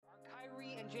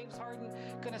Harden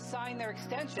going to sign their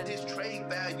extension. His trade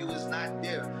value is not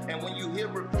there. And when you hear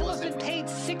reports... He'll have been paid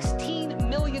 $16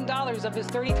 million of his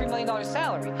 $33 million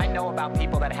salary. I know about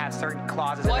people that have certain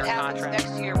clauses in their contract. What happens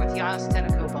next year with Giannis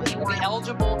Antetokounmpo? He will be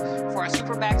eligible for a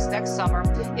Supermax next summer.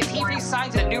 If he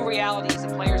resigns, the new reality is the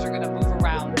players are going to move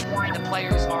around, and the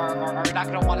players are not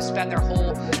going to want to spend their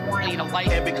whole life.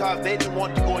 And because they didn't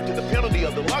want to go into the penalty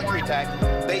of the luxury tax,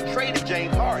 they traded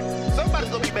James Harden. Somebody's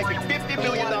going to be making $50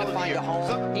 million a year.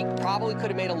 He probably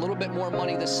could have made a little bit more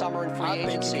money this summer in free agency.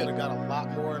 I think he could have got a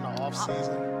lot more in the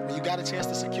offseason. When you got a chance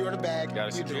to secure the bag, you got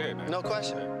to secure it, man. No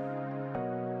question.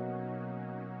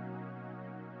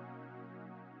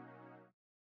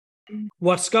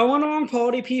 What's going on,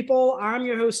 party people? I'm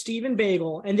your host, Stephen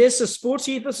Bagel, and this is Sports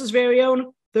Ethos' very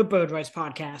own, the Bird Rights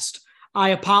Podcast. I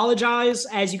apologize.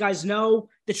 As you guys know,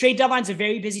 the trade deadline's a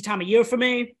very busy time of year for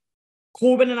me.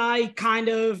 Corbin and I kind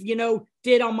of,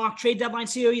 did our mock trade deadline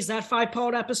series, that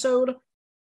 5-part episode.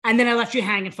 And then I left you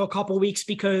hanging for a couple weeks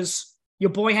because your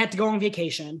boy had to go on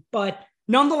vacation. But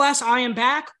nonetheless, I am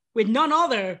back with none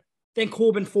other than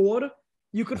Corbin Ford.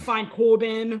 You could find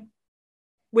Corbin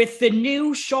with the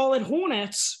new Charlotte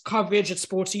Hornets coverage at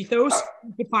Sports Ethos.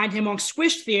 You could find him on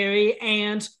Swish Theory,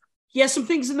 and he has some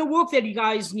things in the work that you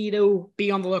guys need to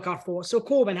be on the lookout for. So,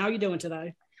 Corbin, how are you doing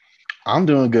today? I'm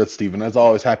doing good, Stephen. As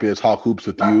always, happy to talk hoops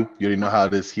with you. You already know how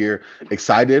it is here.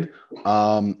 Excited.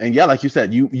 And yeah, like you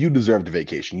said, you deserved a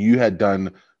vacation. You had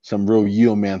done some real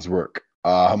yield man's work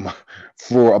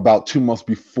for about 2 months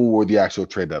before the actual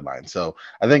trade deadline. So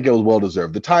I think it was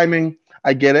well-deserved. The timing,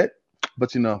 I get it,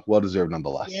 but well-deserved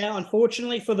nonetheless. Yeah,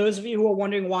 unfortunately, for those of you who are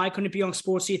wondering why I couldn't be on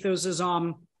Sports Ethos'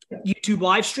 YouTube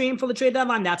live stream for the trade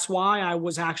deadline, that's why I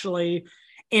was actually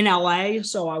in LA,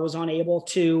 so I was unable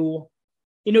to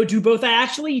do both. I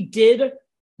actually did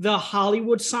the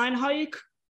Hollywood sign hike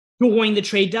during the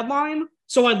trade deadline,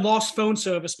 so I lost phone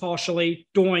service partially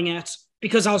during it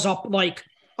because I was up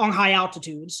on high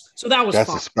altitudes. So that's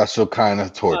fun. A special kind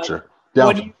of torture.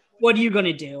 What are you going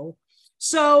to do?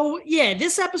 So yeah,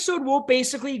 this episode will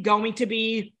basically going to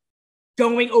be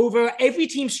going over every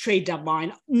team's trade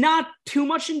deadline. Not too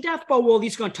much in depth, but we're at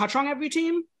least going to touch on every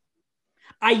team.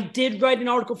 I did write an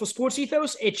article for Sports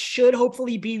Ethos. It should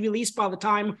hopefully be released by the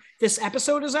time this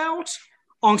episode is out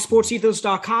on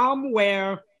sportsethos.com,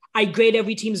 where I grade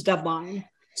every team's deadline.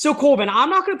 So, Corbin, I'm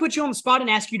not going to put you on the spot and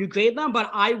ask you to grade them, but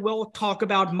I will talk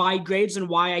about my grades and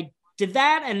why I did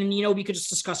that. And then, we could just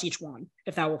discuss each one,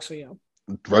 if that works for you.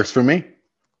 Works for me.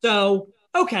 So,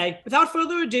 okay, without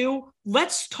further ado,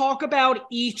 let's talk about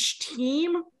each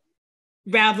team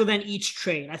rather than each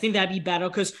trade. I think that'd be better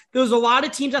because there's a lot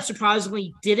of teams that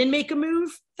surprisingly didn't make a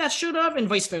move that should have, and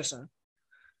vice versa.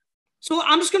 So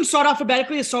I'm just going to start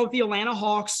alphabetically. Let's start with the Atlanta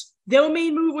Hawks. Their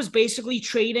main move was basically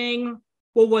trading,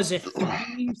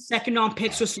 3 second-round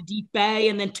picks for Saddiq Bey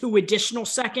and then 2 additional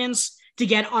seconds to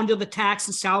get under the tax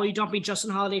and salary dumping Justin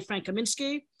Holiday, Frank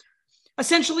Kaminsky.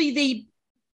 Essentially, they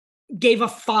gave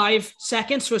up 5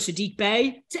 seconds for Saddiq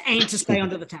Bey to stay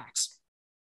under the tax.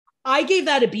 I gave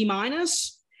that a B-.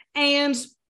 And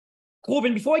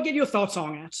Corbin, before I get your thoughts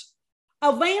on it,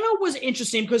 Atlanta was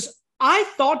interesting because I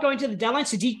thought going to the deadline,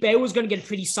 Saddiq Bey was going to get a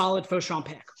pretty solid first-round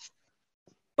pick.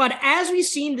 But as we've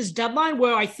seen this deadline,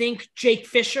 where I think Jake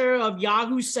Fisher of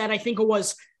Yahoo said, I think it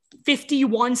was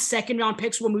 51 second-round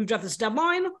picks were moved at this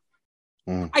deadline.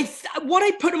 What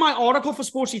I put in my article for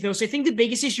Sports Ethos, I think the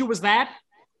biggest issue was that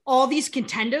all these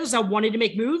contenders that wanted to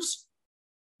make moves,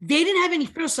 they didn't have any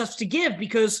first-ups to give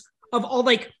because of all,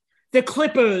 the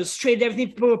Clippers traded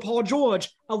everything for Paul George.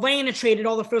 Atlanta traded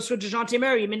all the first for DeJounte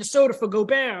Murray. Minnesota for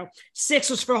Gobert.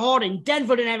 Sixers for Harden.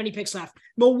 Denver didn't have any picks left.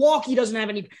 Milwaukee doesn't have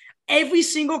any. Every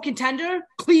single contender,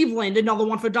 Cleveland, another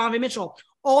one for Donovan Mitchell.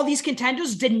 All these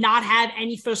contenders did not have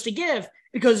any first to give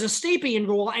because of the Stapien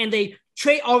rule, and they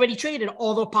already traded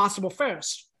all the possible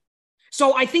first.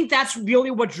 So I think that's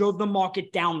really what drove the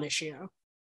market down this year.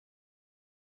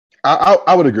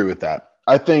 I would agree with that.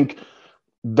 I think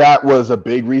that was a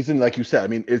big reason. Like you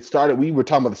said, it started, we were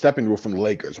talking about the stepping rule from the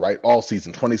Lakers, right? All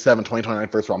season, 27, 29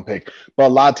 first round pick. But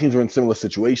a lot of teams were in similar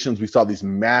situations. We saw these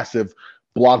massive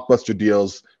blockbuster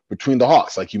deals between the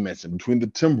Hawks, like you mentioned, between the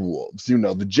Timberwolves,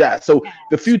 the Jazz. So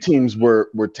the few teams were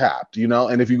tapped,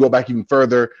 and if you go back even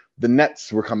further, the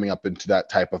Nets were coming up into that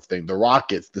type of thing. The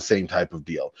Rockets, the same type of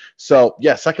deal. So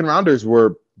yeah, second rounders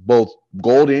were both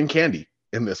gold and candy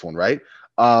in this one, right?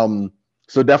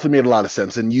 So definitely made a lot of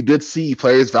sense. And you did see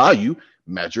players' value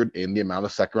measured in the amount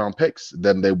of second-round picks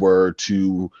than they were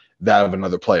to that of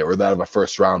another player or that of a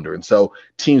first-rounder. And so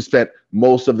teams spent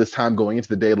most of this time going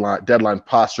into the deadline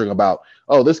posturing about,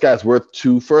 this guy's worth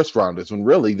 2 first-rounders, when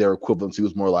really their equivalency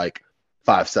was more like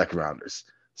 5 second-rounders.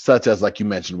 such as like you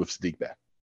mentioned with Saddiq Bey.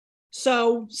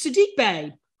 So Saddiq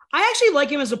Bey, I actually like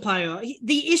him as a player.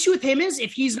 The issue with him is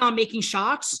if he's not making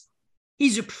shots,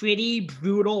 he's a pretty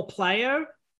brutal player.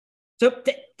 So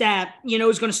that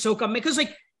is going to soak up because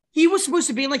like he was supposed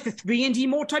to be like the 3-and-D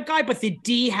more type guy, but the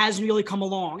D hasn't really come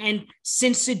along. And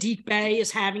since Saddiq Bey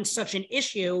is having such an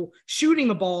issue shooting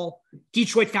the ball,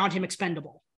 Detroit found him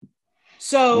expendable.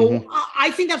 So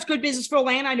I think that's good business for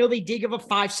Atlanta. I know they did give up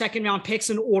 5 second-round picks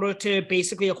in order to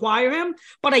basically acquire him,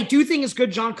 but I do think it's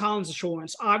good John Collins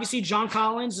assurance. Obviously, John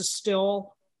Collins is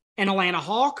still an Atlanta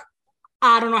Hawk.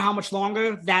 I don't know how much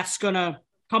longer that's going to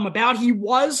come about. He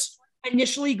was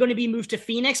initially going to be moved to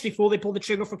Phoenix before they pulled the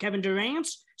trigger for Kevin Durant,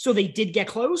 so they did get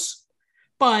close.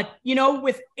 But,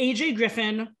 with AJ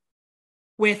Griffin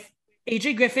and with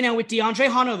DeAndre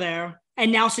Hunter there,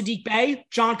 and now Saddiq Bey,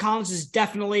 John Collins is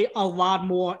definitely a lot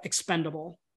more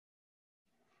expendable.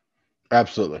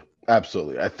 Absolutely.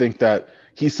 Absolutely. I think that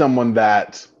he's someone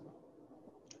that,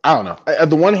 I don't know. At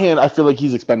the one hand, I feel like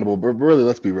he's expendable, but really,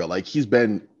 let's be real. Like, he's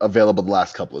been available the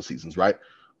last couple of seasons, right?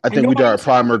 I think we did our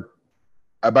primer.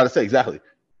 I'm about to say, exactly.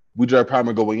 We did our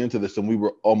primer going into this, and we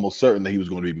were almost certain that he was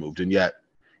going to be moved, and yet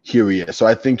here he is. So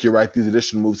I think you're right. These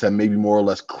additional moves have maybe more or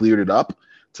less cleared it up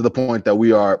to the point that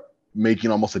we are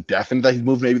making almost a definite that he's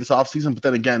moved maybe this offseason. But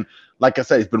then again, like I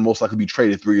said, he's been most likely be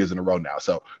traded 3 years in a row now.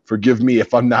 So forgive me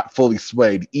if I'm not fully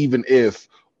swayed, even if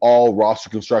all roster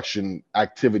construction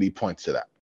activity points to that.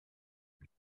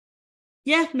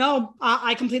 Yeah, no,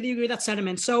 I completely agree with that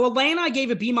sentiment. So Atlanta, I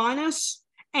gave a B-,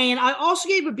 and I also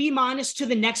gave a B- to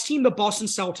the next team, the Boston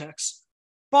Celtics.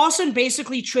 Boston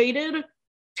basically traded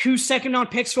 2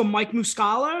 second-round picks for Mike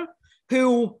Muscala,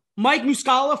 Mike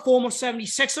Muscala, former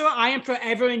 76er, I am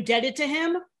forever indebted to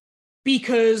him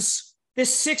because the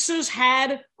Sixers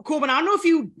had, Corbin, I don't know if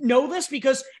you know this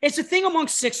because it's a thing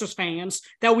amongst Sixers fans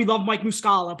that we love Mike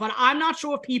Muscala, but I'm not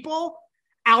sure if people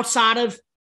outside of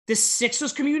the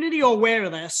Sixers community are aware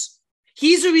of this.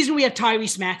 He's the reason we have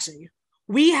Tyrese Maxey.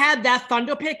 We had that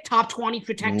Thunder pick, top 20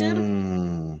 protected,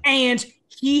 and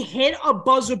he hit a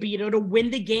buzzer beater to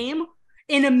win the game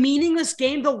in a meaningless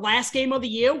game, the last game of the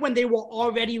year, when they were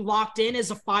already locked in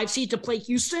as a 5 seed to play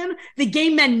Houston. The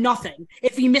game meant nothing.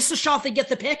 If he missed the shot, they get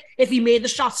the pick. If he made the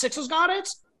shot, Sixers got it.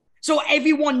 So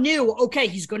everyone knew, okay,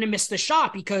 he's going to miss the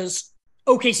shot because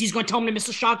OKC's going to tell him to miss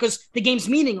the shot because the game's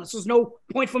meaningless. There's no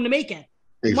point for him to make it.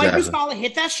 Exactly. Mike Muscala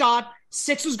hit that shot.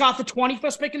 Sixers got the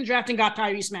 21st pick in the draft and got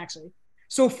Tyrese Maxey.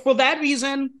 So for that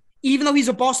reason, even though he's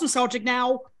a Boston Celtic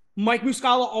now, Mike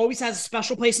Muscala always has a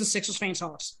special place in Sixers fans'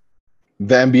 hearts.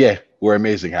 The NBA, where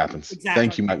amazing happens. Exactly.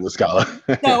 Thank you, Mike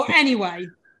Muscala. So anyway,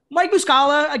 Mike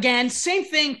Muscala, again, same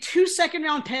thing, 2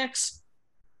 second-round picks.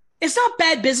 It's not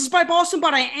bad business by Boston,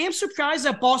 but I am surprised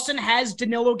that Boston has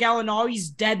Danilo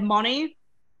Gallinari's dead money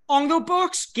on their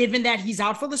books, given that he's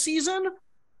out for the season.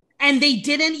 And they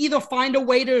didn't either find a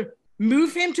way to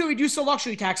move him to reduce the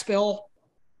luxury tax bill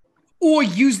or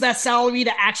use that salary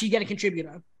to actually get a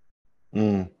contributor.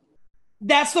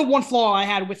 That's the one flaw I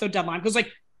had with their deadline. Because,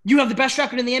 you have the best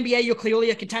record in the NBA. You're clearly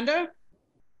a contender.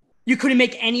 You couldn't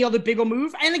make any other bigger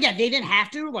move. And again, they didn't have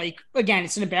to. Again,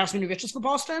 it's an embarrassment of riches for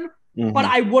Boston. But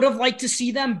I would have liked to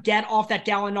see them get off that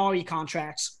Gallinari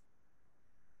contract.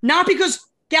 Not because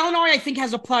Gallinari, I think,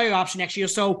 has a player option next year,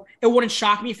 so it wouldn't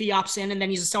shock me if he opts in and then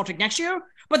he's a Celtic next year.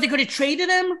 But they could have traded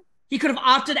him. He could have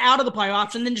opted out of the player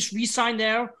option, then just re-signed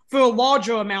there for a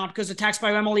larger amount because the tax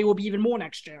by MLE will be even more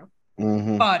next year.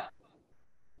 But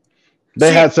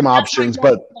they had some options,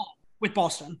 but with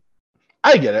Boston,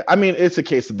 I get it. I mean, it's a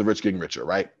case of the rich getting richer,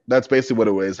 right? That's basically what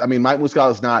it is. I mean, Mike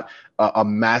Muscala is not a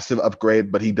massive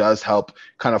upgrade, but he does help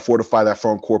kind of fortify that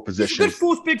front court position. It's a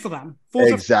good 4th pick for them.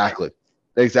 Exactly.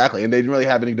 And they didn't really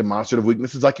have any demonstrative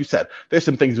weaknesses, like you said. There's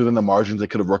some things within the margins they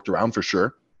could have worked around for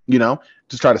sure.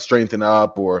 Just try to strengthen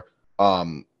up or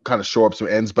kind of shore up some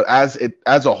ends. But as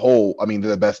a whole, I mean,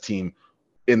 they're the best team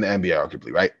in the NBA,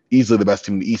 arguably, right? Easily the best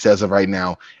team in the East as of right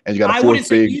now. And you got a 4th big. I wouldn't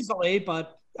say easily,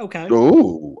 but okay.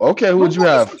 Oh, okay. Who would you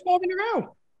have? 12 in a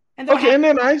row. And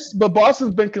they're nice, but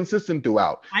Boston's been consistent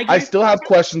throughout. I still have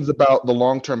questions about the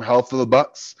long-term health of the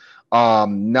Bucks.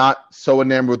 Not so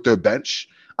enamored with their bench.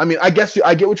 I mean, I guess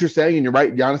I get what you're saying, and you're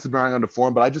right. Giannis is bearing on the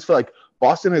form, but I just feel like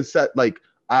Boston has set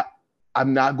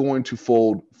I'm not going to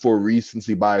fold for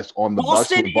recency bias on the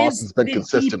Bucks. Boston's been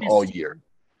consistent all year.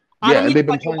 Yeah, and they've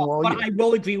been playing well. But I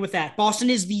will agree with that. Boston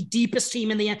is the deepest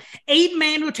team in the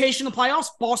 8-man rotation in the playoffs.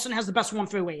 Boston has the best 1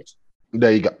 through 8.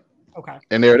 There you go. Okay.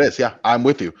 And there it is. Yeah, I'm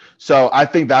with you. So I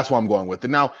think that's what I'm going with.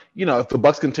 And now, if the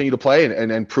Bucks continue to play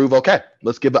and prove, okay,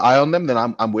 let's give the eye on them, then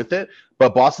I'm with it.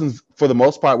 But Boston's, for the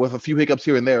most part, with a few hiccups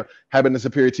here and there, have been a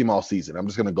superior team all season. I'm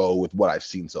just going to go with what I've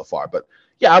seen so far. But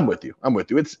Yeah, I'm with you.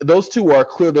 It's those two are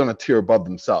clearly on a tier above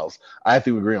themselves. I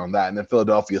think we agree on that. And then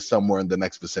Philadelphia is somewhere in the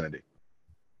next vicinity.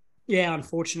 Yeah,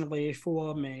 unfortunately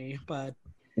for me, but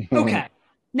okay.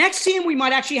 Next team we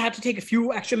might actually have to take a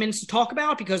few extra minutes to talk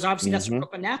about because obviously that's the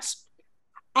Brooklyn Nets.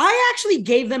 I actually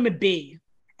gave them a B.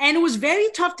 And it was very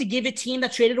tough to give a team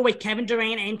that traded away Kevin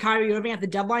Durant and Kyrie Irving at the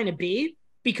deadline a B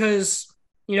because,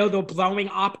 they're blowing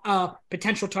up a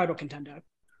potential title contender.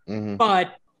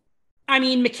 But, I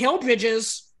mean, Mikal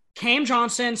Bridges, Cam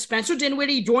Johnson, Spencer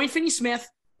Dinwiddie, Dorian Finney-Smith,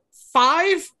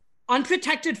 5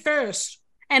 unprotected firsts,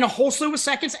 and a whole slew of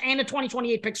seconds and a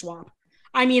 2028 pick swap.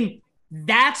 I mean,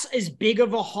 that's as big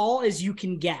of a haul as you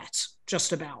can get,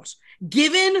 just about.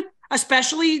 Given,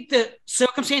 especially the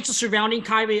circumstances surrounding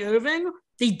Kyrie Irving,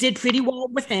 they did pretty well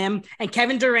with him. And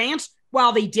Kevin Durant,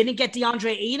 while they didn't get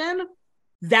DeAndre Ayton,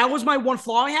 that was my one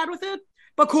flaw I had with it.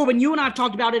 But Corbin, you and I have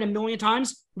talked about it a million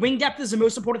times. Wing depth is the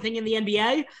most important thing in the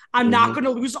NBA. I'm not going to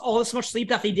lose all this much sleep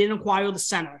that they didn't acquire the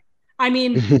center. I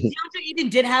mean, DeAndre Ayton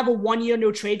did have a 1-year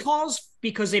no trade clause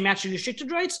because they matched the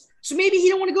restricted rights. So maybe he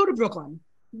don't want to go to Brooklyn.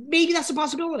 Maybe that's a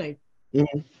possibility.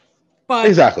 But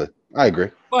exactly. I agree.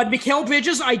 But Mikal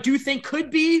Bridges, I do think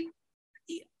could be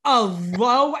a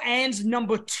low-end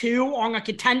number 2 on a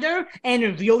contender and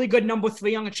a really good number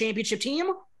 3 on a championship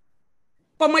team.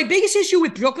 But my biggest issue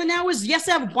with Brooklyn now is, yes,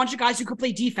 they have a bunch of guys who could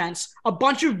play defense, a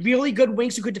bunch of really good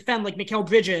wings who could defend, like Mikal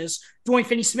Bridges, Dorian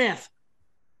Finney-Smith.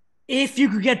 If you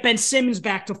could get Ben Simmons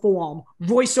back to form,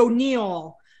 Royce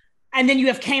O'Neal, and then you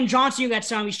have Cam Johnson, you got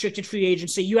some restricted free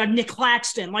agency, you have Nick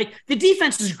Claxton. Like, the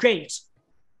defense is great.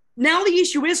 Now the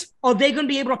issue is, are they going to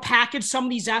be able to package some of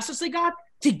these assets they got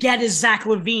to get a Zach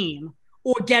LaVine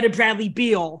or get a Bradley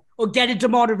Beal or get a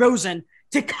DeMar DeRozan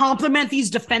to complement these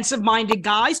defensive-minded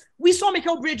guys? We saw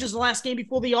Mikal Bridges the last game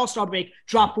before the All-Star break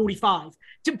drop 45.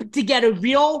 To get a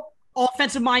real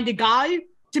offensive-minded guy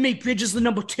to make Bridges the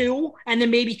number 2, and then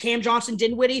maybe Cam Johnson,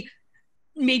 Dinwiddie,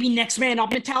 maybe next man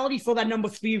up mentality for that number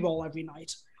 3 role every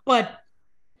night. But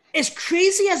as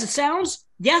crazy as it sounds,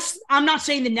 yes, I'm not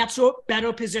saying the Nets were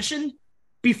better positioned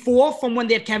before from when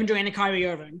they had Kevin Durant and Kyrie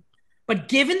Irving. But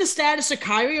given the status of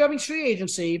Kyrie Irving's free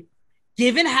agency,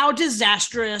 given how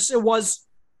disastrous it was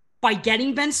by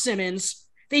getting Ben Simmons,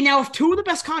 they now have 2 of the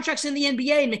best contracts in the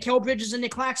NBA, Mikal Bridges and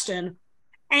Nick Claxton,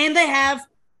 and they have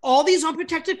all these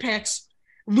unprotected picks.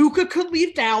 Luka could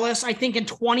leave Dallas, I think, in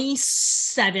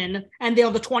 27, and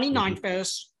they're the 29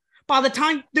 first. By the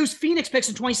time those Phoenix picks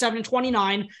in 27 and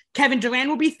 29, Kevin Durant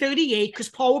will be 38, Chris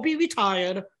Paul will be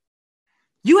retired.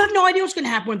 You have no idea what's going to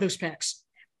happen with those picks.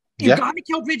 You got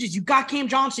Mikal Bridges, you got Cam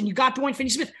Johnson, you got Dorian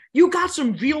Finney-Smith. You got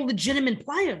some real legitimate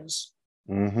players.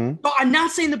 But I'm not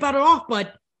saying they're better off,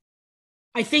 but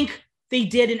I think they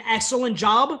did an excellent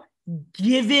job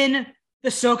given the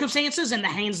circumstances and the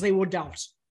hands they were dealt.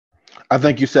 I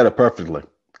think you said it perfectly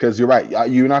because you're right.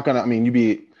 You're not going to, you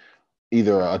be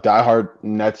either a diehard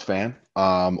Nets fan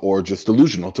or just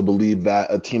delusional to believe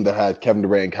that a team that had Kevin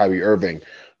Durant and Kyrie Irving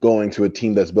going to a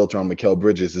team that's built around Mikal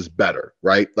Bridges is better,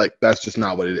 right? Like, that's just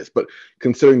not what it is. But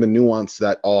considering the nuance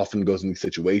that often goes in these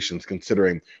situations,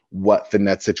 considering what the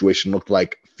Nets situation looked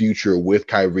like future with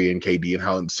Kyrie and KD and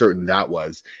how uncertain that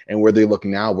was, and where they look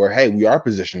now, where, hey, we are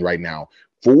positioned right now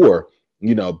for,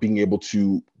 being able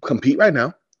to compete right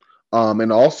now,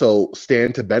 and also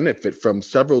stand to benefit from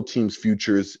several teams'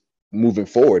 futures moving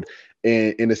forward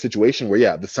in a situation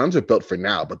where, the Suns are built for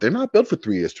now, but they're not built for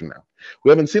 3 years from now.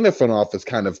 We haven't seen their front office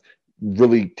kind of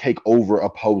really take over a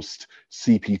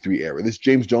post-CP3 era. This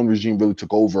James Jones regime really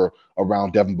took over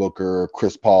around Devin Booker,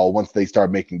 Chris Paul, once they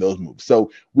started making those moves.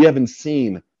 So we haven't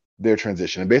seen their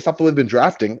transition. And based off the way they've been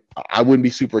drafting, I wouldn't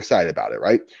be super excited about it,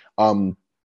 right?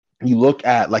 You look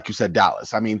at, like you said,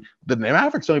 Dallas. The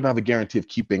Mavericks don't even have a guarantee of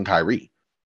keeping Kyrie.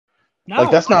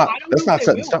 No, that's not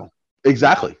set in stone.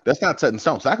 Exactly. That's not set in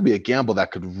stone. So that could be a gamble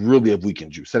that could really have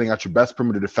weakened you, setting out your best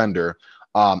perimeter defender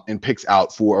and picks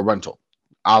out for a rental,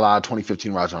 a la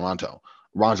 2015 Rajon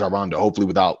Rondo, hopefully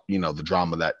without, the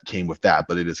drama that came with that,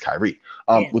 but it is Kyrie.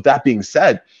 With that being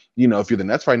said, if you're the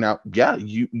Nets right now,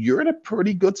 you're in a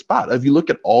pretty good spot. If you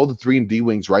look at all the 3 and D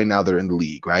wings right now that are in the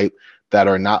league, right, that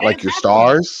are not like your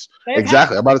stars.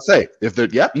 Exactly. I'm about to say, if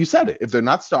they're, you said it. If they're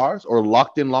not stars or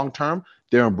locked in long-term,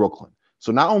 they're in Brooklyn.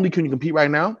 So not only can you compete right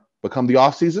now, but come the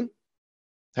offseason,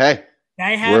 hey,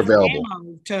 we're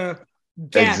available to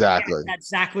get exactly that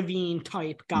Zach LaVine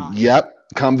type guy. Yep.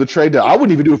 Come the trade deal. I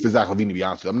wouldn't even do it for Zach LaVine, to be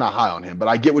honest with you. I'm not high on him, but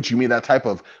I get what you mean, that type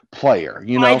of player.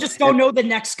 I just don't know the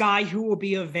next guy who will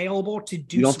be available to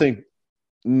do. You don't think?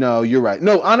 No, you're right.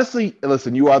 No, honestly,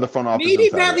 listen, you are the front office. Maybe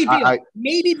Bradley Beal.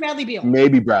 Maybe Bradley Beal.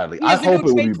 Maybe Bradley. I hope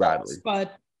it would be Bradley.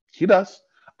 But he does.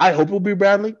 I hope it will be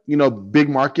Bradley. Big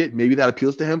market. Maybe that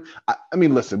appeals to him. I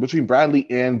mean, listen, between Bradley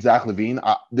and Zach LaVine,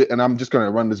 and I'm just going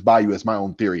to run this by you as my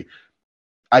own theory.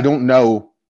 I don't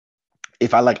know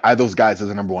if I like either of those guys as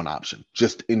a number one option,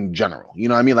 just in general. You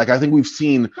know what I mean? Like, I think we've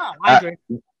seen. No, I agree.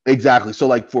 Exactly. So,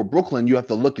 like, for Brooklyn, you have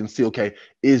to look and see, okay,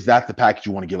 is that the package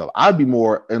you want to give up? I'd be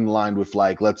more in line with,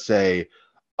 like, let's say,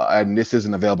 and this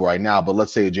isn't available right now, but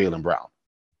let's say a Jaylen Brown.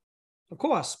 Of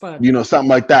course, but something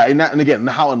like that. And again,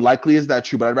 how unlikely is that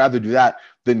true? But I'd rather do that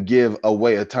than give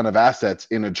away a ton of assets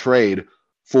in a trade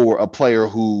for a player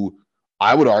who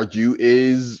I would argue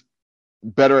is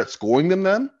better at scoring than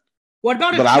them. What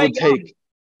about a Trae Young?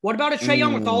 What about a Trae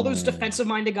Young with all those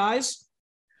defensive-minded guys?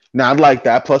 Now, I'd like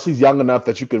that. Plus, he's young enough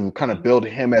that you can kind of build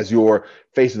him as your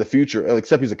face of the future,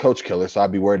 except he's a coach killer, so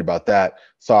I'd be worried about that.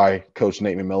 Sorry, Coach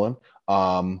Nate McMillan.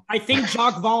 I think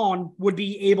Jacque Vaughn would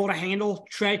be able to handle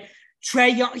Trae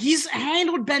Young. He's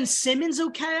handled Ben Simmons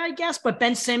okay, I guess, but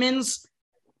Ben Simmons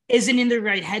isn't in the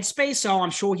right headspace, so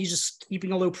I'm sure he's just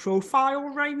keeping a low profile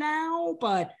right now,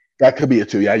 but that could be it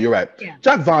too. Yeah, you're right. Yeah.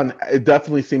 Jacque Vaughn, it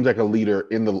definitely seems like a leader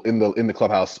in the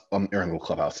clubhouse,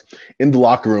 in the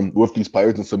locker room with these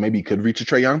players, and so maybe he could reach a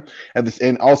Trae Young.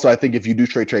 And also, I think if you do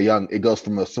trade Trae Young, it goes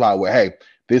from a spot where, hey,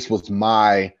 this was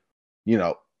my,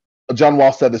 John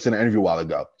Wall said this in an interview a while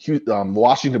ago.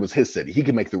 Washington was his city; he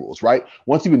could make the rules, right?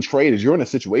 Once you've been traded, you're in a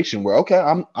situation where, okay,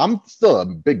 I'm still a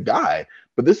big guy,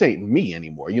 but this ain't me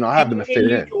anymore. I have to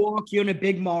fit in. New York, you're in a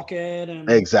big market.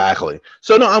 Exactly.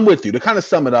 So, no, I'm with you. To kind of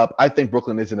sum it up, I think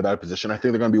Brooklyn is in a better position. I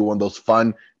think they're going to be one of those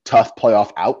fun, tough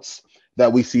playoff outs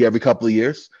that we see every couple of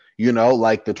years,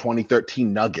 like the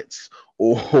 2013 Nuggets,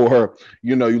 or,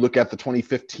 you look at the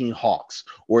 2015 Hawks,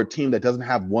 or a team that doesn't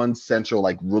have one central,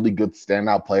 like, really good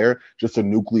standout player, just a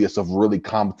nucleus of really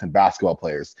competent basketball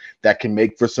players that can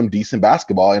make for some decent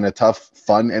basketball in a tough,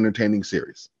 fun, entertaining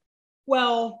series.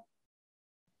 Well,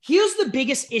 here's the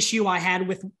biggest issue I had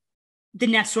with the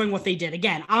Nets doing what they did.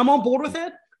 Again, I'm on board with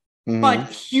it, but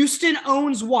Houston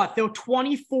owns what? They're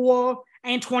 24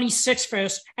 and 26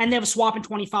 first, and they have a swap in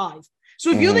 25.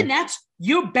 So if you're the Nets,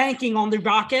 you're banking on the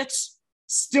Rockets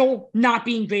still not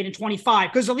being great in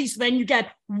 25, because at least then you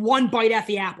get one bite at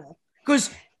the apple. Because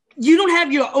you don't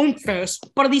have your own first,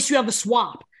 but at least you have the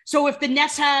swap. So if the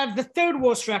Nets have the third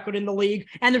worst record in the league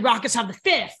and the Rockets have the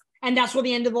fifth, and that's where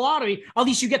the end of the lottery, at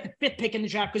least you get the fifth pick in the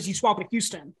draft because you swap with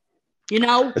Houston.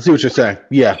 I see what you're saying.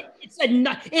 Yeah.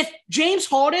 If James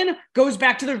Harden goes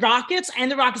back to the Rockets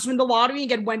and the Rockets win the lottery and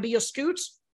get Wemby or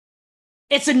Scoots,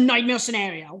 it's a nightmare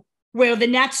scenario where the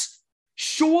Nets,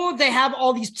 sure, they have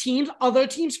all these other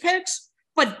teams' picks,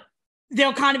 but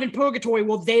they're kind of in purgatory.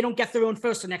 Well, they don't get their own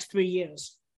first the next 3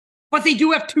 years. But they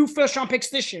do have 2 first-round picks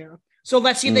this year. So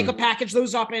let's see if they could package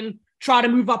those up and try to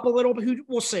move up a little bit.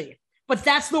 We'll see. But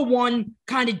that's the one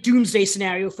kind of doomsday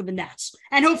scenario for the Nets.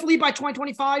 And hopefully by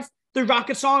 2025, the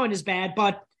Rockets aren't as bad,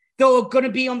 but they're going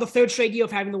to be on the third straight year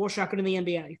of having the worst record in the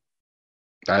NBA.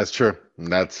 That's true.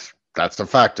 That's a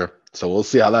factor. So we'll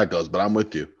see how that goes, but I'm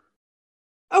with you.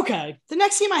 Okay. The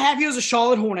next team I have here is the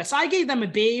Charlotte Hornets. I gave them a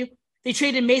B. They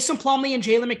traded Mason Plumlee and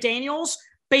Jalen McDaniels,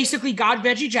 basically got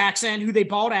Reggie Jackson, who they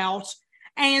bought out,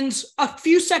 and a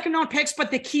few second-round picks,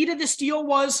 but the key to this deal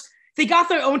was they got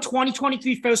their own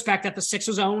 2023 first back that the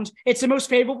Sixers owned. It's the most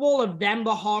favorable of them,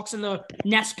 the Hawks, and the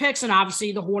Nets picks, and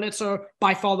obviously the Hornets are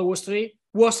by far the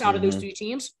worst out of those 3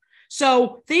 teams.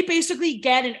 So they basically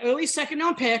get an early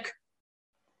second-round pick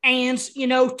and,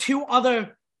 2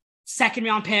 other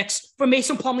second-round picks for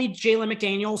Mason Plumlee, Jalen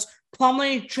McDaniels.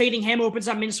 Plumlee, trading him opens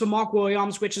up minutes for Mark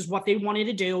Williams, which is what they wanted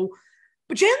to do.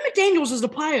 But Jalen McDaniels is the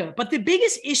player. But the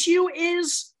biggest issue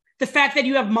is the fact that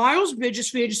you have Miles Bridges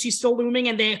free agency still looming,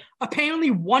 and they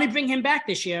apparently want to bring him back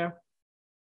this year.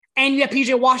 And you have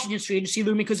PJ Washington's free agency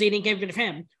looming because they didn't get rid of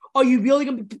him. Are you really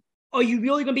going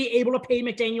to be able to pay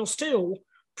McDaniels too?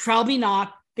 Probably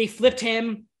not. They flipped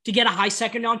him to get a high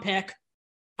second-round pick.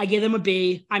 I gave them a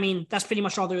B. I mean, that's pretty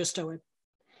much all there is to it.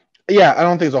 Yeah, I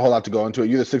don't think there's a whole lot to go into it.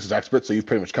 You're the Sixers expert, so you've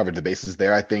pretty much covered the bases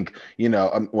there. I think,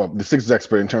 the Sixers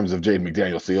expert in terms of Jaden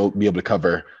McDaniel, so you'll be able to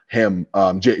cover him.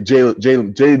 Jalen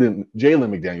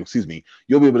McDaniel, excuse me.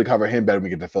 You'll be able to cover him better when we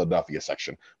get to the Philadelphia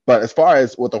section. But as far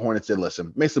as what the Hornets did,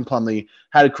 listen, Mason Plumlee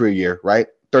had a career year, right?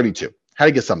 32. Had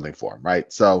to get something for him,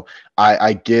 right? So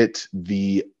I get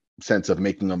the sense of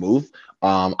making a move.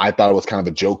 I thought it was kind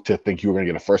of a joke to think you were going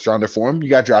to get a first rounder for him. You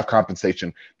got draft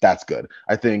compensation. That's good.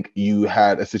 I think you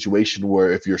had a situation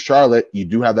where if you're Charlotte, you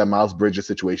do have that Miles Bridges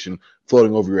situation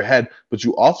floating over your head, but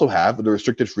you also have the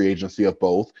restricted free agency of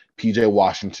both PJ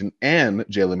Washington and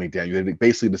Jalen McDaniel. You had to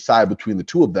basically decide between the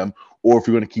two of them, or if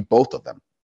you're going to keep both of them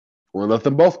or let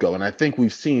them both go. And I think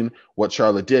we've seen what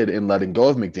Charlotte did in letting go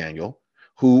of McDaniel,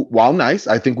 who, while nice,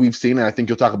 I think we've seen, and I think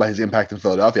you'll talk about his impact in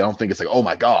Philadelphia. I don't think it's like, oh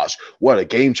my gosh, what a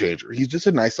game changer. He's just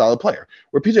a nice, solid player.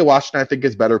 Where PJ Washington, I think,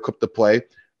 is better equipped to play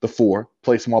the 4,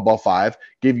 play small ball 5,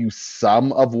 give you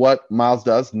some of what Miles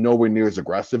does, nowhere near as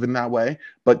aggressive in that way,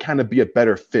 but kind of be a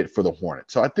better fit for the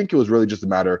Hornets. So I think it was really just a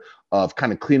matter of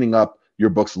kind of cleaning up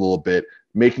your books a little bit,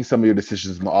 making some of your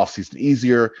decisions in the offseason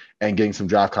easier, and getting some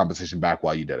draft compensation back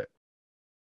while you did it.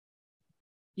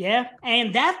 Yeah,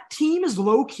 and that team is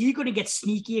low-key going to get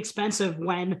sneaky expensive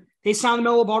when they sign the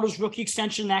Melo Bartles rookie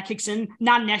extension that kicks in,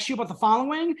 not next year, but the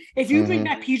following. If you bring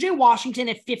back PJ Washington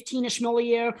at 15-ish mil a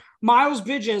year, Miles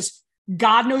Bridges,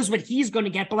 God knows what he's going to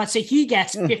get, but let's say he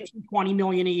gets 15, 20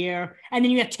 million a year. And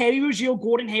then you have Terry Rozier,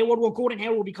 Gordon Hayward. Well, Gordon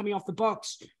Hayward will be coming off the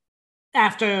books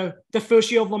after the first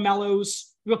year of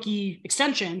LaMelo's rookie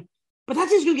extension. But that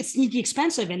team's going to get sneaky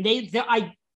expensive. And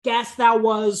I guess that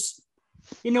was,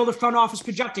 the front office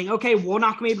projecting, okay, we're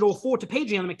not going to be able to afford to pay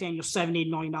Jalen McDaniels $7-8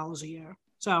 million a year.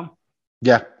 So,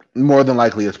 yeah, more than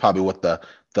likely, it's probably what the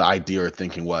idea or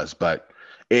thinking was. But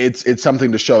it's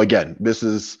something to show. Again,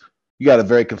 you got a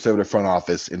very conservative front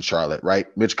office in Charlotte, right?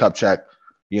 Mitch Kupchak,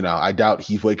 I doubt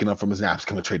he's waking up from his naps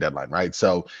come to trade deadline, right?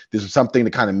 So this is something to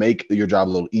kind of make your job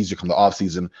a little easier come the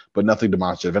offseason, but nothing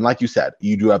demonstrative. And like you said,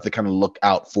 you do have to kind of look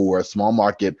out for a small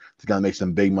market to kind of make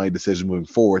some big money decisions moving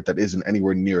forward that isn't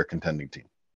anywhere near a contending team.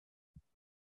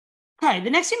 Okay, the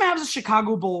next team I have is the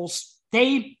Chicago Bulls.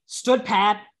 They stood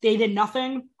pat. They did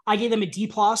nothing. I gave them a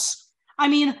D+. I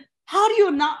mean, how do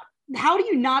you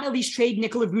not at least trade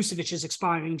Nikola Vucevic's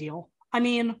expiring deal? I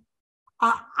mean,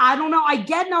 I don't know. I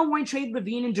get now wanting to trade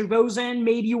Levine and DeRozan.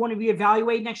 Maybe you want to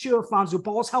reevaluate next year if Lonzo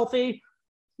Ball is healthy.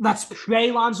 Let's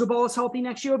pray Lonzo Ball is healthy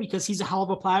next year because he's a hell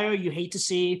of a player. You hate to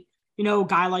see, a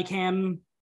guy like him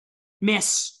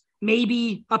miss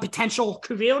maybe a potential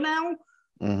career now.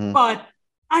 But,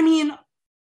 I mean,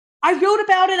 I wrote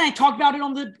about it and I talked about it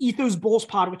on the Ethos Bulls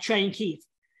pod with Trey and Keith.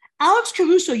 Alex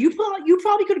Caruso, you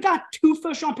probably could have got 2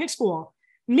 first-round picks for.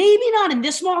 Maybe not in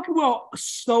this market where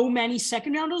so many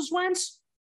second-rounders went,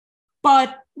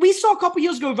 but we saw a couple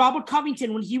years ago Robert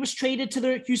Covington when he was traded to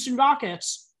the Houston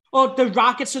Rockets, or the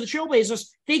Rockets to the Trailblazers,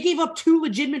 they gave up 2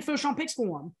 legitimate first-round picks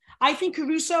for him. I think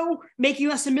Caruso, making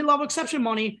less than mid-level exception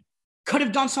money, could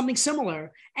have done something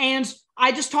similar. And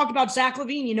I just talked about Zach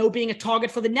LaVine, being a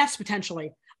target for the Nets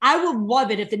potentially. I would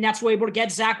love it if the Nets were able to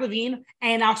get Zach LaVine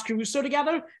and Alex Caruso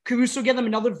together. Caruso give them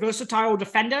another versatile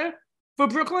defender for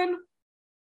Brooklyn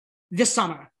this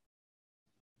summer.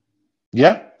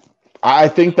 Yeah. I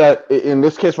think that in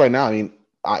this case right now, I mean,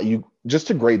 you just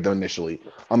to grade them initially,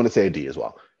 I'm going to say a D as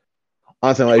well.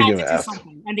 Honestly, I'm giving it an F.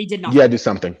 And they did nothing. Yeah, do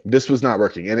something. This was not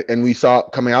working. And we saw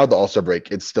coming out of the All-Star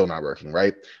break, it's still not working,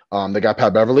 right? They got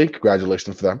Pat Beverly.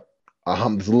 Congratulations for them.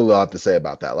 There's a little lot to say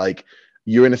about that. Like,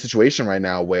 you're in a situation right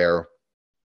now where,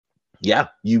 yeah,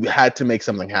 you had to make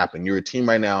something happen. You're a team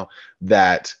right now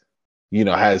that,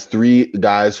 has 3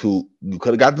 guys who you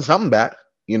could have gotten something back.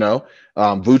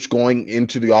 Vooch going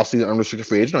into the offseason unrestricted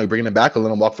free agent. Are you bringing him back or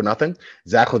let him walk for nothing?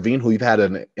 Zach LaVine, who you've had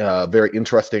a very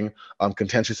interesting,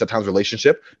 contentious at times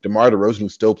relationship. DeMar DeRozan,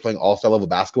 who's still playing all-star level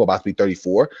basketball, about to be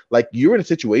 34. Like, you're in a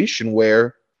situation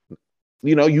where,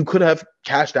 you could have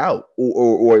cashed out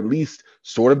or at least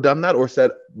sort of done that or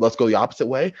said, let's go the opposite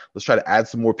way. Let's try to add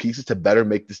some more pieces to better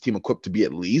make this team equipped to be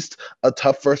at least a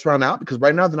tough first round out, because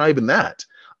right now they're not even that.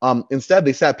 Instead,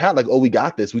 they sat pat like, oh, we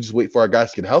got this. We just wait for our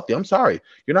guys to get healthy. I'm sorry.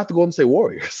 You're not the Golden State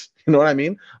Warriors. You know what I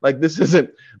mean? Like,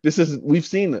 we've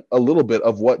seen a little bit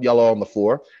of what y'all are on the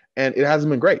floor, and it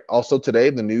hasn't been great. Also today,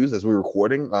 the news, as we were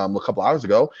recording a couple hours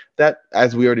ago, that,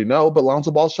 as we already know, but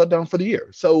Lonzo Ball shut down for the year.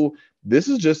 So this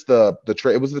is just the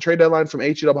trade. It was the trade deadline from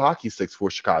HE hockey sticks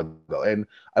for Chicago. And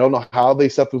I don't know how they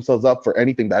set themselves up for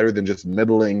anything better than just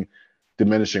middling,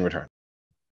 diminishing return.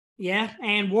 Yeah,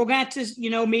 and we're going to have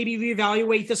to, maybe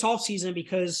reevaluate this offseason,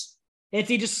 because if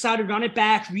they just decide to run it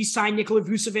back, re-sign Nikola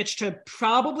Vucevic to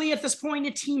probably at this point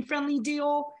a team-friendly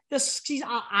deal this season,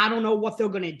 I don't know what they're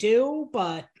going to do,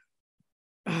 but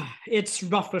it's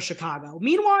rough for Chicago.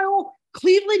 Meanwhile,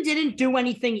 Cleveland didn't do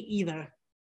anything either.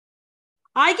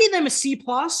 I gave them a C+.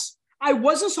 I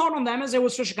wasn't sold on them as it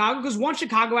was for Chicago, because one,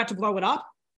 Chicago had to blow it up.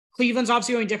 Cleveland's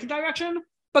obviously going a different direction,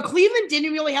 but Cleveland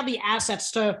didn't really have the assets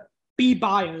to be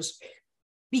buyers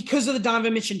because of the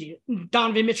Donovan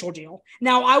Mitchell deal.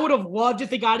 Now, I would have loved if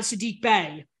they got a Sadiq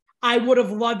Bey. I would have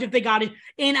loved if they got it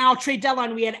in our trade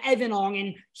deadline. We had Evan Long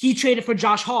and he traded for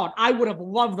Josh Hart. I would have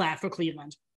loved that for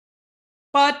Cleveland.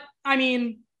 But, I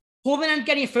mean, Cleveland ended up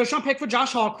getting a first-round pick for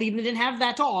Josh Hart. Cleveland didn't have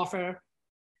that to offer.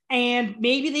 And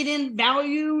maybe they didn't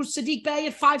value Sadiq Bey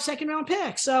at 5 second-round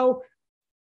picks. So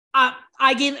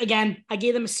I gave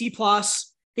them a C+.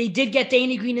 They did get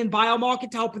Danny Green and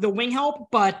Biomarket to help with the wing help,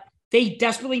 but they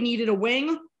desperately needed a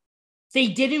wing. They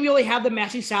didn't really have the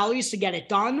matching salaries to get it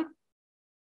done.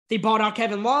 They bought out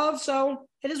Kevin Love, so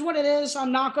it is what it is.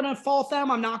 I'm not going to fault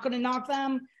them. I'm not going to knock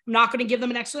them. I'm not going to give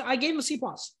them an excellent. I gave them a C+.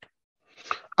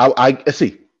 I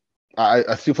see.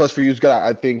 A C+ for you is good.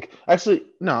 I think actually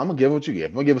no. I'm gonna give what you gave.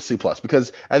 I'm gonna give a C+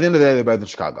 because at the end of the day, they're better than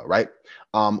Chicago, right?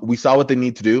 We saw what they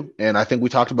need to do, and I think we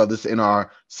talked about this in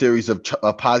our series of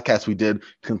podcasts we did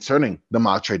concerning the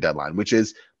mock trade deadline, which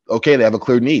is okay. They have a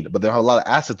clear need, but they have a lot of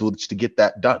assets with which to get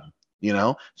that done.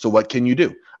 So what can you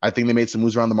do? I think they made some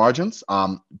moves around the margins.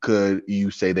 Could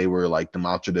you say they were like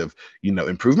demonstrative,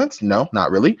 improvements? No,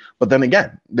 not really. But then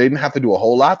again, they didn't have to do a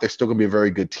whole lot. They're still gonna be a very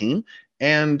good team,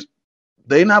 and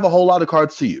they didn't have a whole lot of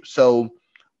cards to use. So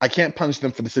I can't punish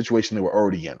them for the situation they were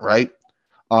already in, right?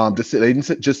 They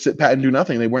didn't just sit pat and do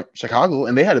nothing. They weren't Chicago,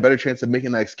 and they had a better chance of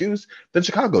making that excuse than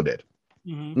Chicago did.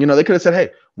 Mm-hmm. They could have said,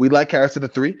 hey, we like Harris at the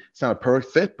 3. It's not a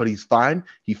perfect fit, but he's fine.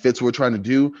 He fits what we're trying to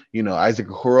do. Isaac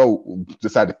Okoro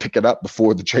decided to pick it up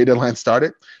before the trade deadline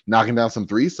started, knocking down some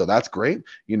threes. So that's great.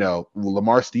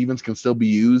 Lamar Stevens can still be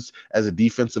used as a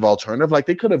defensive alternative. Like,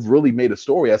 they could have really made a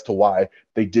story as to why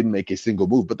they didn't make a single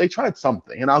move, but they tried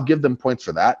something, and I'll give them points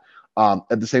for that.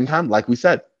 At the same time, like we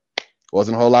said,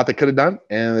 wasn't a whole lot they could have done,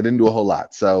 and they didn't do a whole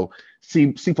lot. So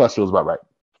C+ feels about right.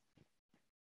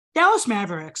 Dallas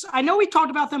Mavericks. I know we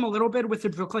talked about them a little bit with the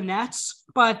Brooklyn Nets,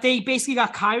 but they basically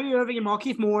got Kyrie Irving and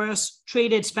Markieff Morris,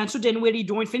 traded Spencer Dinwiddie,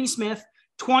 Dorian Finney-Smith,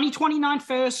 2029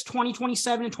 first,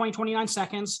 2027, and 2029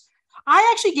 seconds. I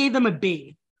actually gave them a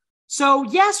B. So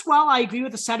yes, while I agree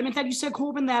with the sentiment that you said,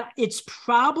 Corbin, that it's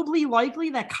probably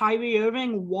likely that Kyrie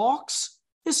Irving walks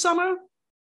this summer,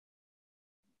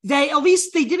 they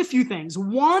did a few things.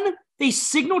 One, they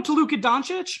signaled to Luka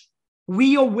Doncic,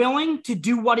 we are willing to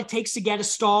do what it takes to get a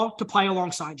star to play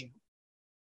alongside you.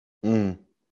 Mm.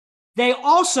 They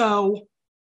also,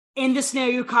 in this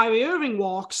scenario, Kyrie Irving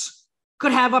walks,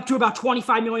 could have up to about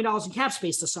 $25 million in cap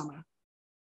space this summer.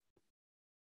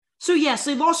 So yes,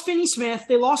 they lost Finney-Smith,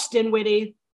 they lost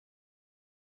Dinwiddie.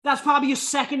 That's probably your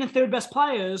second and third best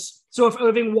players. So if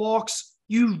Irving walks,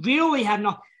 you really have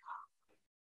no.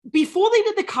 Before they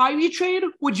did the Kyrie trade,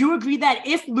 would you agree that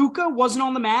if Luka wasn't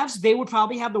on the Mavs, they would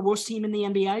probably have the worst team in the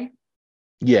NBA?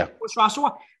 Yeah. Worst roster.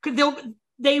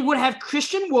 They would have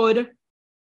Christian Wood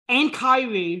and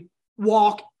Kyrie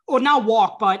walk, or not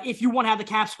walk, but if you want to have the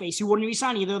cap space, you wouldn't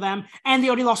re-sign either of them. And they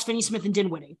already lost Finney-Smith and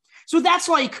Dinwiddie. So that's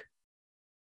like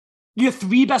your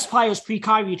 3 best players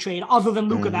pre-Kyrie trade, other than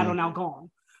Luka, that are now gone.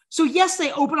 So yes,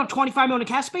 they open up $25 million in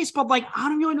cap space, but I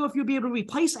don't really know if you'll be able to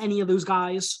replace any of those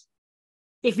guys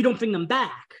if you don't bring them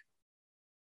back.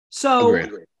 So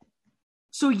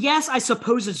yes, I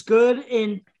suppose it's good,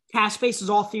 and cap space is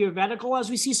all theoretical, as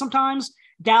we see sometimes.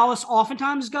 Dallas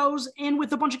oftentimes goes in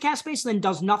with a bunch of cap space and then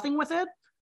does nothing with it.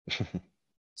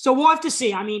 So we'll have to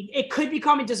see. I mean, it could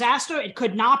become a disaster. It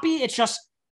could not be. It's just,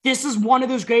 this is one of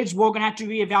those grades we're going to have to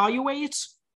reevaluate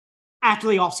after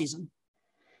the offseason.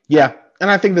 Yeah.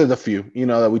 And I think there's a few,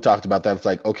 that we talked about that. It's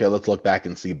like, okay, let's look back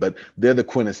and see, but they're the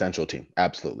quintessential team.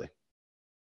 Absolutely.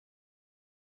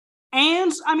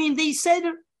 And, I mean, they said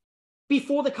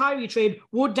before the Kyrie trade,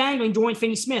 we're dangling Dorian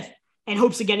Finney-Smith in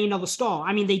hopes of getting another star.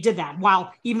 I mean, they did that.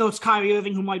 While, even though it's Kyrie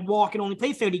Irving who might walk and only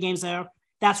play 30 games there,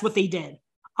 that's what they did.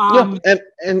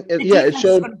 It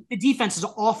showed. The defense is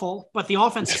awful, but the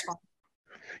offense is fun.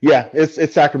 Yeah,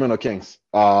 it's Sacramento Kings,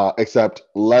 except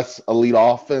less elite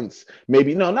offense.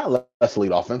 Maybe, no, not less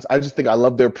elite offense. I just think I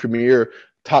love their premier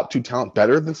top 2 talent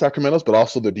better than Sacramento's, but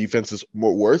also their defense is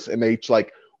worse, and they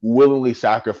willingly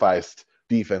sacrificed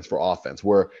defense for offense,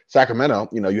 where Sacramento,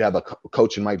 you have a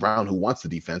coach in Mike Brown who wants the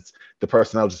defense. The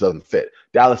personnel just doesn't fit.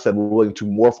 Dallas said, we're willing to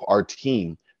morph our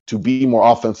team to be more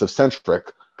offensive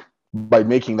centric by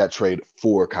making that trade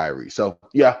for Kyrie. So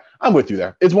yeah, I'm with you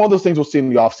there. It's one of those things we'll see in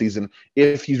the offseason.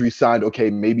 If he's re-signed, okay,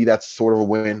 maybe that's sort of a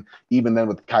win. Even then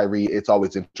with Kyrie, it's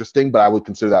always interesting, but I would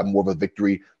consider that more of a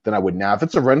victory than I would now. If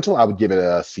it's a rental, I would give it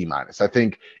a C-. I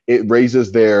think it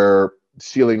raises their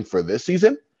ceiling for this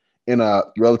season in a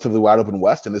relatively wide open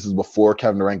West. And this is before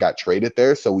Kevin Durant got traded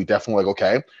there. So we definitely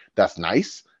okay, that's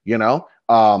nice,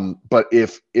 but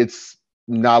if it's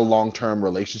not a long-term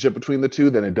relationship between the two,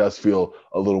 then it does feel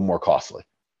a little more costly.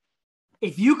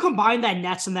 If you combine that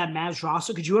Nets and that Mavs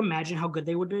roster, could you imagine how good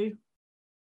they would be?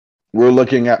 We're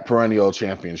looking at perennial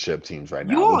championship teams right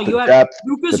now. You have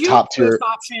Luka's your first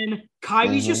option,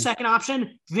 Kyrie's your second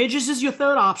option, Bridges is your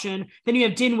third option, then you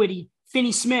have Dinwiddie,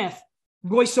 Finney-Smith,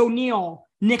 Royce O'Neal,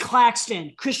 Nick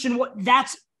Claxton, Christian.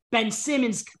 That's Ben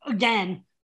Simmons again,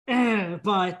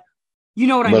 but you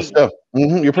know what I mean. Still,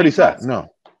 you're pretty set.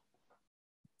 No.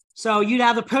 So you'd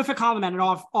have the perfect complement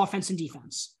of offense and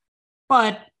defense.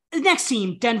 But the next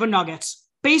team, Denver Nuggets,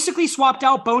 basically swapped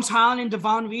out Bones Hyland and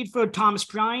Devon Reed for Thomas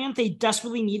Bryant. They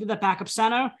desperately needed that backup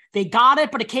center. They got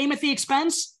it, but it came at the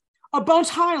expense of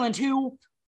Bones Hyland, who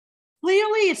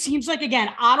clearly it seems like, again,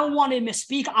 I don't want to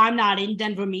misspeak. I'm not in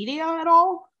Denver media at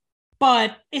all.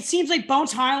 But it seems like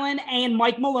Bones Hyland and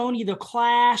Mike Malone either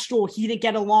clashed or he didn't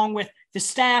get along with the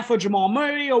staff or Jamal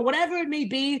Murray or whatever it may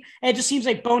be. And it just seems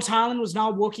like Bones Hyland was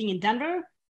not working in Denver.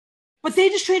 But they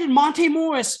just traded Monte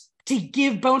Morris to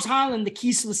give Bones Hyland the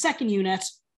keys to the second unit.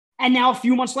 And now a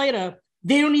few months later,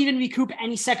 they don't even recoup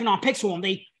any second-round picks for him.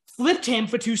 They flipped him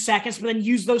for 2 seconds, but then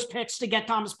used those picks to get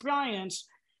Thomas Bryant.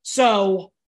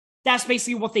 So that's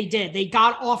basically what they did. They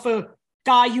got off a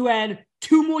guy who had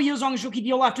 2 more years on his rookie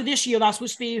deal after this year. That's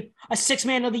supposed to be a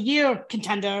 6-man of the year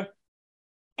contender.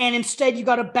 And instead, you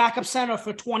got a backup center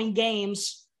for 20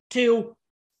 games to,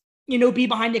 be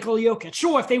behind Nikola Jokic.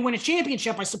 Sure, if they win a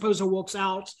championship, I suppose it works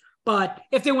out. But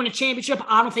if they win a championship,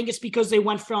 I don't think it's because they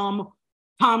went from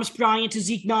Thomas Bryant to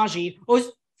Zeke Naji, or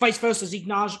vice versa, Zeke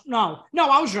Naji. No,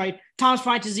 I was right. Thomas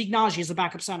Bryant to Zeke Naji as the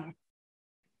backup center.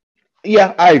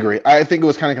 Yeah, I agree. I think it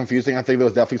was kind of confusing. I think there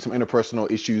was definitely some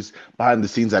interpersonal issues behind the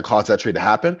scenes that caused that trade to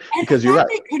happen. And because you're right.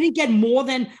 They couldn't get more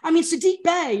than, Sadiq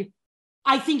Bey,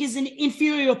 I think, is an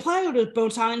inferior player to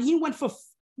Bones Hyland. He went for,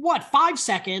 5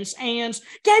 seconds? And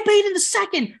Gary Payton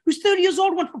II, who's 30 years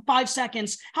old, went for 5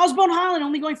 seconds. How's Bones Hyland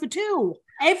only going for 2?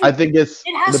 I think it's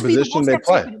the position they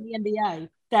play. In the NBA.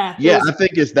 I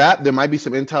think it's that. There might be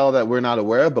some intel that we're not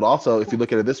aware of, but also if you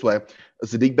look at it this way,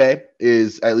 Sadiq Bey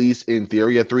is, at least in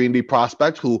theory, a 3-and-D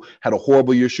prospect who had a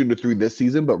horrible year shooting the 3 this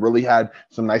season, but really had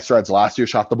some nice strides last year,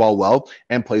 shot the ball well,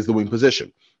 and plays the wing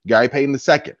position. Gary Payton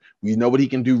II, we know what he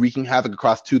can do, wreaking havoc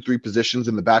across 2-3 positions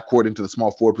in the backcourt into the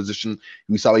small forward position.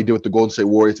 We saw what he did with the Golden State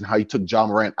Warriors and how he took Ja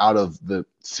Morant out of the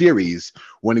series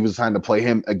when he was assigned to play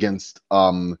him against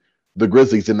the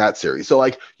Grizzlies in that series. So,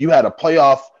 you had a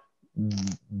playoff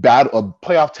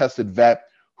tested vet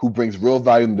who brings real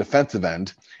value in the defensive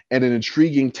end, and an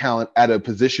intriguing talent at a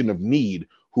position of need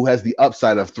who has the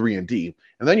upside of 3-and-D.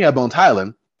 And then you have Bones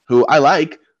Hyland, who I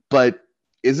like, but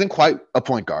isn't quite a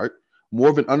point guard, more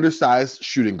of an undersized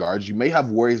shooting guard. You may have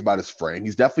worries about his frame.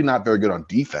 He's definitely not very good on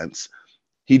defense.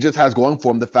 He just has going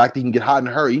for him the fact that he can get hot and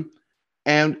hurry,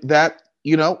 and that,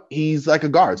 he's like a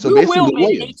guard. So Lou Will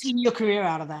made an 18-year career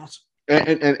out of that.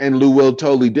 And Lou Will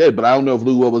totally did, but I don't know if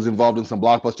Lou Will was involved in some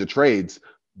blockbuster trades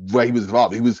where he was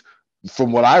involved. He was,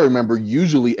 from what I remember,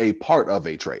 usually a part of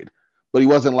a trade, but he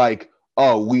wasn't like,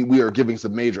 oh, we are giving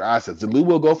some major assets. Did Lou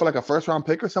Will go for a first-round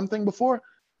pick or something before?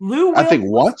 Lou Will, I think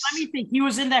once. Let me think. He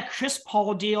was in that Chris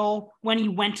Paul deal when he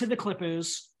went to the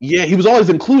Clippers. Yeah, he was always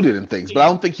included in things, but I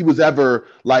don't think he was ever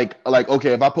like,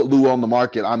 okay, if I put Lou Will on the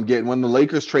market, I'm getting, when the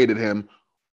Lakers traded him,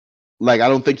 I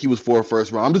don't think he was for a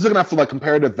first round. I'm just looking at for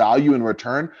comparative value in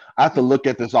return. I have to look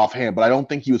at this offhand, but I don't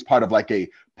think he was part of a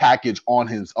package on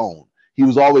his own. He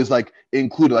was always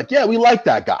included. Yeah, we like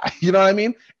that guy. You know what I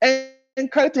mean?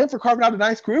 And credit to him for carving out a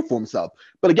nice career for himself.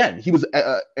 But again, he was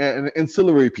an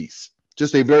ancillary piece,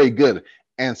 just a very good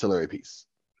ancillary piece.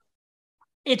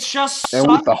 It's just,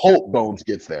 and with the hope Bones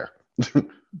gets there.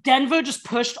 Denver just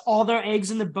pushed all their eggs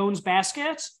in the Bones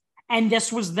basket, and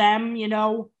this was them,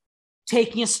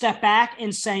 taking a step back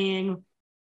and saying,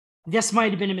 this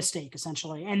might have been a mistake,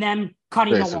 essentially, and then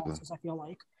cutting the losses, I feel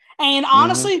like. And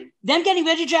honestly, them getting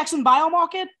Reggie Jackson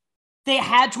biomarket, they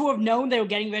had to have known they were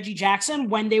getting Reggie Jackson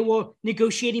when they were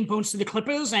negotiating Bones to the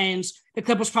Clippers, and the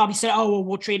Clippers probably said, oh, well,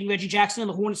 we're trading Reggie Jackson, and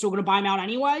the Hornets are going to buy him out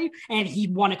anyway, and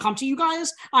he'd want to come to you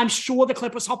guys. I'm sure the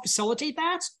Clippers helped facilitate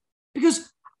that,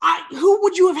 because who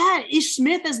would you have had? Ish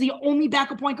Smith as the only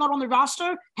backup point guard on the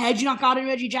roster had you not gotten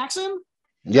Reggie Jackson?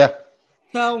 Yeah.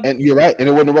 So, and you're right, and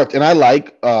it wouldn't have worked. And I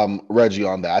like Reggie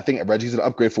on that. I think Reggie's an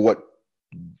upgrade for what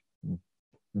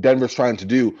Denver's trying to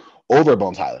do over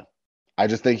Bones Hyland. I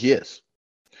just think he is.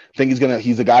 I think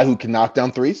he's a guy who can knock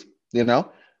down threes,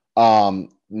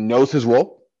 knows his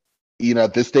role.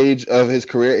 At this stage of his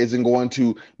career, isn't going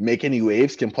to make any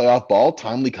waves, can play off ball,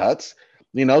 timely cuts,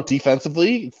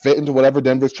 defensively, fit into whatever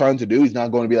Denver's trying to do. He's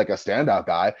not going to be a standout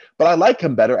guy, but I like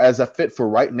him better as a fit for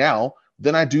right now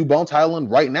than I do Bones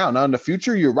Hyland right now. Now, in the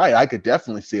future, you're right. I could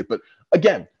definitely see it. But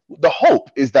again, the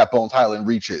hope is that Bones Hyland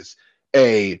reaches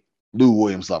a Lou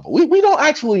Williams level. We don't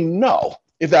actually know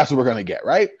if that's what we're going to get,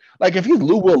 right? If he's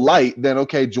Lou Will light, then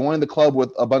okay, join the club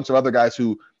with a bunch of other guys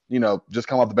who, just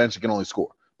come off the bench and can only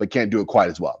score, but can't do it quite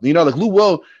as well. Lou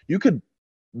Will, you could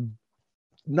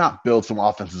not build some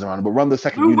offenses around him, but run the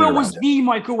second unit. Lou Will was the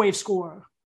microwave scorer.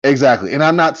 Exactly. And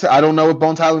I don't know what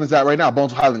Bones Hyland is at right now.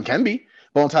 Bones Hyland can be.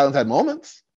 Bones Hyland's had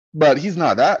moments, but he's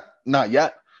not that, not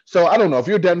yet. So I don't know. If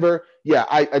you're Denver, yeah,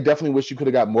 I definitely wish you could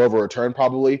have got more of a return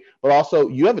probably. But also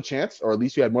you have a chance, or at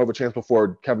least you had more of a chance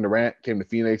before Kevin Durant came to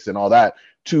Phoenix and all that,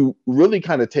 to really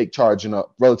kind of take charge in a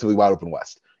relatively wide open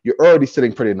West. You're already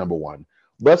sitting pretty at number one.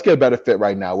 Let's get a better fit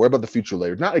right now. Worry about the future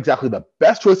later. Not exactly the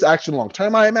best choice of action long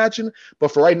term, I imagine.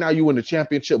 But for right now, you win the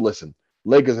championship. Listen,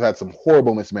 Lakers have had some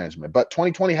horrible mismanagement, but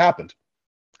 2020 happened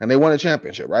and they won a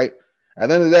championship, right? At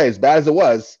the end of the day, as bad as it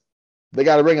was, they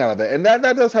got a ring out of it. And that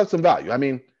does have some value. I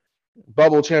mean,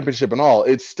 bubble championship and all,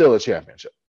 it's still a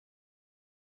championship.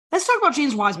 Let's talk about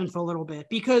James Wiseman for a little bit,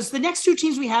 because the next two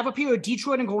teams we have up here are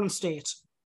Detroit and Golden State.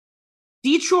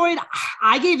 Detroit,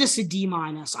 I gave this a D-.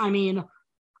 I mean,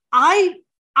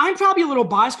 I'm probably a little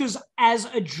biased because as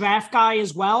a draft guy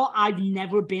as well, I've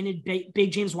never been a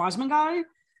big James Wiseman guy.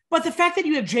 But the fact that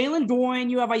you have Jalen Duren,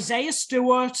 you have Isaiah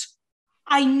Stewart,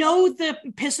 I know the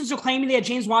Pistons are claiming they had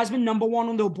James Wiseman number one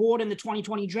on their board in the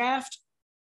 2020 draft.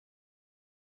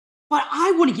 But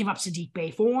I wouldn't give up Saddiq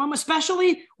Bey for him,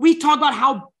 especially we talk about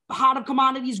how hot of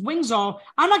commodities wings are.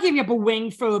 I'm not giving up a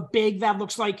wing for a big that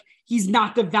looks like he's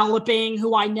not developing,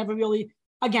 who I never really,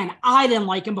 again, I didn't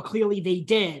like him, but clearly they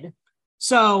did.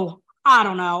 So I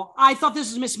don't know. I thought this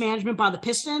was mismanagement by the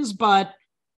Pistons, but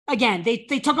again, they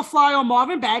took a flyer on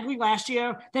Marvin Bagley last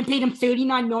year, then paid him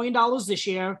 $39 million this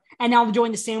year, and now they're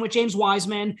doing the same with James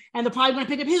Wiseman, and they're probably going to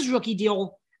pick up his rookie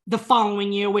deal the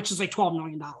following year, which is like $12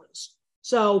 million.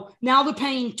 So now they're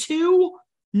paying former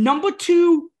number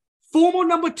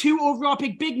two overall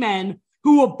pick big men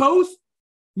who are both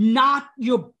not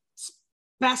your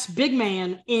best big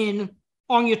man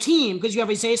on your team, because you have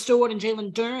Isaiah Stewart and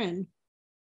Jalen Duren.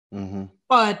 Mm-hmm.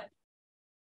 But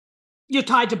you're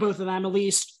tied to both of them, at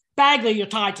least. Bagley you're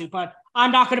tied to, but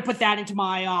I'm not going to put that into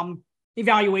my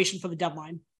evaluation for the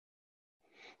deadline.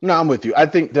 No, I'm with you. I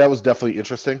think that was definitely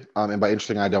interesting. And by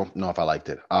interesting, I don't know if I liked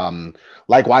it.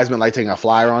 Like Wiseman, like taking a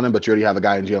flyer on him, but you already have a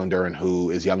guy in Jalen Duren who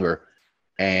is younger,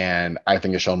 and I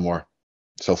think has shown more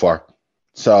so far.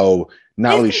 So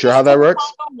not really sure how that works.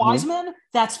 Wiseman,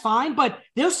 that's fine, but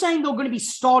they're saying they're going to be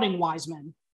starting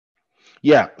Wiseman.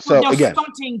 Yeah. So they're again,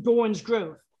 stunting Duren's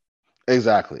growth.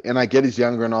 Exactly. And I get he's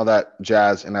younger and all that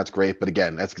jazz, and that's great. But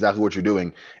again, that's exactly what you're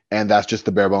doing. And that's just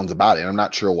the bare bones about it. And I'm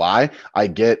not sure why. I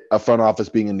get a front office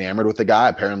being enamored with the guy.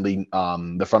 Apparently,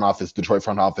 the Detroit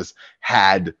front office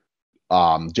had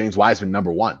James Wiseman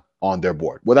number one on their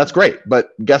board. Well, that's great.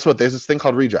 But guess what? There's this thing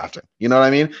called redrafting. You know what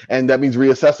I mean? And that means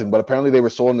reassessing. But apparently they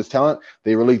were sold on his talent.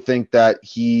 They really think that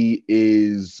he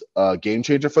is a game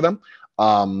changer for them.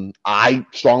 I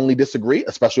strongly disagree,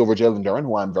 especially over Jalen Duren,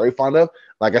 who I'm very fond of.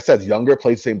 Like I said, younger,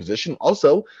 plays the same position.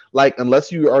 Also, like,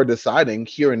 unless you are deciding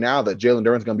here and now that Jalen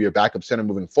Duren is going to be your backup center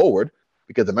moving forward,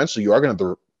 because eventually you are going to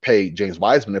have to pay James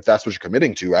Wiseman if that's what you're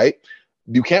committing to, right?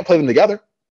 You can't play them together.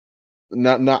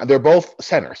 They're both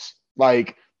centers.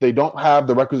 Like, they don't have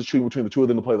the requisite shooting between the two of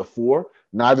them to play the four.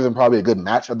 Neither of them probably a good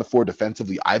match at the four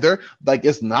defensively either. Like,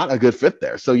 it's not a good fit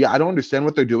there. So, yeah, I don't understand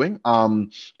what they're doing.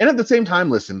 And at the same time,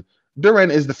 listen,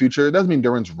 Duren is the future. It doesn't mean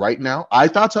Duren's right now. I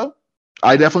thought so.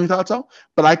 I definitely thought so.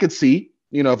 But I could see,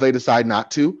 if they decide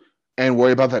not to and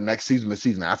worry about that next season, the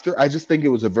season after. I just think it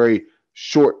was a very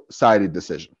short-sighted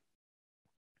decision.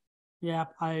 Yeah,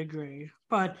 I agree.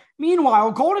 But meanwhile,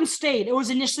 Golden State, it was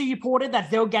initially reported that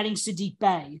they're getting Saddiq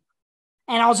Bey.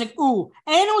 And I was like, ooh.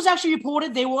 And it was actually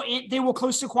reported they were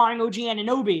close to acquiring OG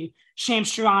Anunoby.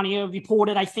 Shams Charania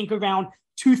reported, I think, around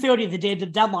 2:30 the day of the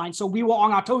deadline. So we were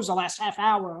on our toes the last half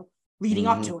hour leading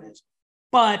up to it.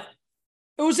 But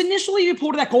it was initially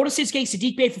reported that Golden State's getting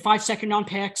Saddiq Bey for 5 second-round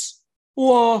picks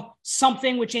or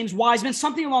something with James Wiseman,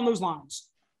 something along those lines.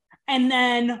 And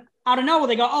then out of nowhere,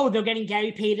 they go, oh, they're getting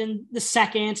Gary Payton the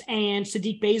second, and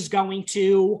Saddiq Bey is going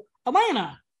to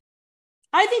Atlanta.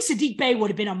 I think Saddiq Bey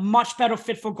would have been a much better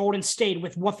fit for Golden State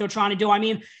with what they're trying to do. I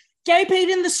mean, Gary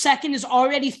Payton the second is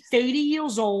already 30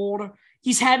 years old.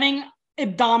 He's having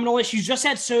abdominal issues, just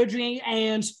had surgery,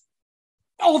 and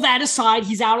all that aside,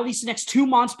 he's out at least the next 2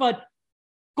 months. But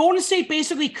Golden State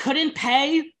basically couldn't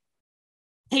pay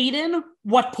Payton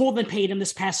what Portland paid him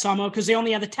this past summer because they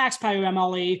only had the taxpayer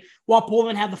MLE while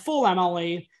Portland had the full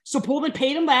MLE. So Portland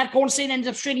paid him that. Golden State ended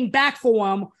up trading back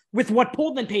for him with what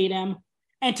Portland paid him.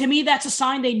 And to me, that's a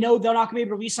sign they know they're not going to be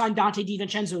able to re-sign Dante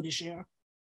DiVincenzo this year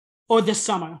or this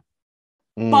summer.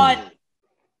 But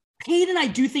Payton, I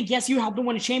do think, yes, you helped him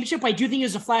win a championship. I do think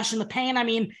there's a flash in the pan. I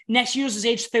mean, next year's his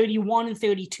age 31 and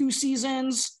 32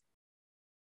 seasons.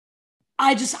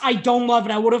 I don't love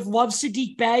it. I would have loved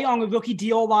Saddiq Bey on a rookie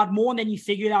deal a lot more, and then you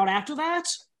figure it out after that,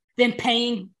 than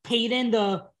paying Payton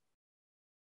the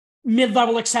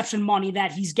mid-level exception money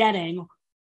that he's getting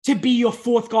to be your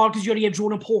fourth guard because you already have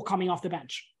Jordan Poole coming off the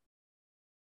bench.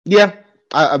 Yeah,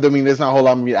 I mean, there's not a whole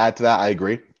lot to add to that. I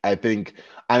agree. I think,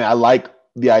 and I like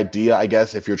the idea, I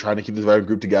guess, if you're trying to keep this veteran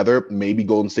group together, maybe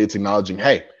Golden State's acknowledging,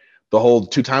 hey, the whole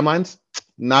 2 timelines,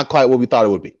 not quite what we thought it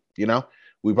would be.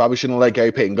 We probably shouldn't let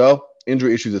Gary Payton go.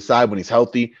 Injury issues aside, when he's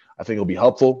healthy, I think it'll be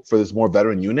helpful for this more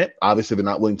veteran unit. Obviously, they're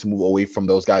not willing to move away from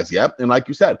those guys yet. And like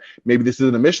you said, maybe this is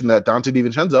an admission that Dante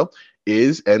DiVincenzo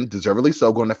is, and deservedly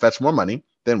so, going to fetch more money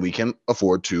than we can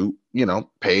afford to,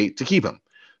 pay to keep him.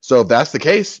 So if that's the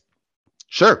case,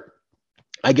 sure,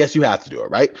 I guess you have to do it,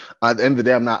 right? At the end of the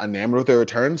day, I'm not enamored with their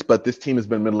returns, but this team has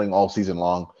been middling all season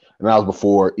long. And that was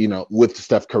before, with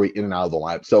Steph Curry in and out of the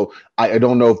lineup. So I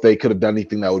don't know if they could have done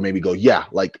anything that would maybe go, yeah,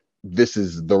 like this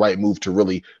is the right move to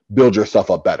really build yourself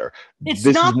up better. This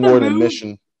is more an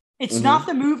admission. It's not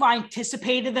the move I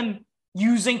anticipated them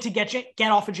using to get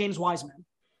off of James Wiseman.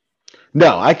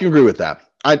 No, I can agree with that.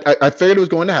 I figured it was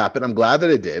going to happen. I'm glad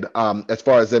that it did. As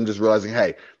far as them just realizing,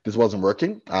 hey, this wasn't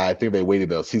working. I think they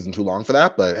waited a season too long for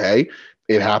that, but hey,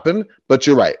 it happened. But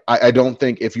you're right. I don't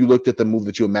think if you looked at the move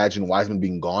that you imagined Wiseman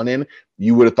being gone in,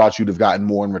 you would have thought you'd have gotten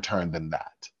more in return than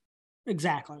that.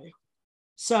 Exactly.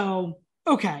 So,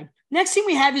 okay. Next thing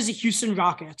we have is the Houston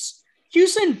Rockets.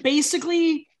 Houston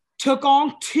basically took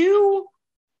on 2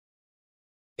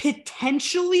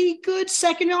 potentially good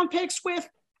second-round picks with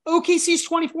OKC's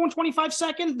 24 and 25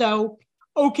 second, though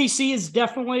OKC is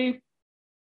definitely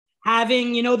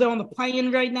having, they're on the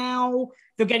play-in right now.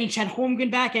 They're getting Chet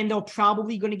Holmgren back, and they're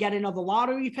probably going to get another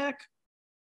lottery pick.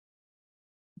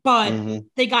 But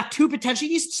they got 2 potentially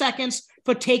decent seconds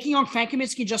for taking on Frank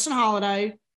Kaminsky and Justin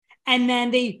Holiday. And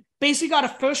then they basically got a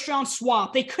first-round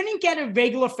swap. They couldn't get a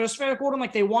regular first-round Gordon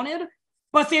like they wanted,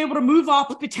 but they were able to move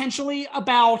up potentially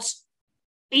about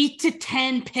 8 to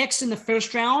 10 picks in the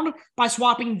first round by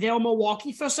swapping their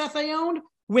Milwaukee first that they owned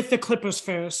with the Clippers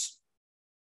first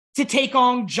to take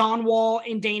on John Wall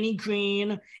and Danny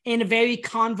Green in a very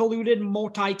convoluted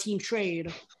multi-team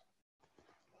trade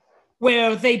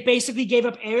where they basically gave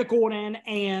up Eric Gordon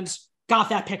and got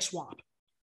that pick swap.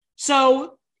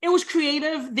 So it was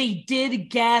creative. They did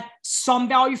get some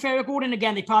value for Eric Gordon.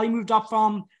 Again, they probably moved up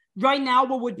from right now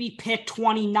what would be pick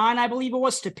 29, I believe it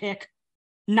was, to pick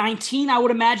 19. I would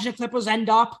imagine the Clippers end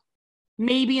up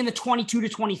maybe in the 22 to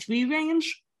 23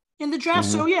 range in the draft.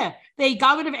 So yeah, they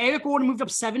got rid of Eric Gordon, moved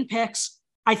up 7 picks.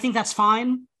 I think that's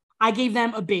fine. I gave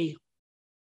them a B.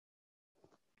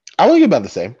 I will give about the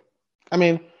same. I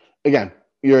mean, again,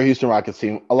 you're a Houston Rockets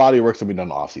team. A lot of your work's going to be done in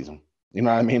the offseason. You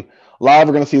know what I mean? A lot of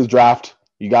we're going to see is draft.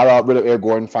 You got rid of Eric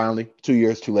Gordon finally. 2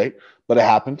 years too late, but it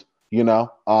happened. Get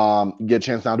a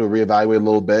chance now to reevaluate a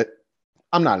little bit.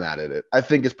 I'm not mad at it. I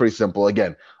think it's pretty simple.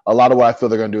 Again, a lot of what I feel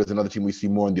they're going to do is another team we see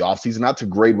more in the offseason, not to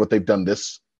grade what they've done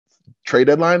this trade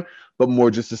deadline, but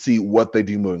more just to see what they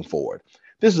do moving forward.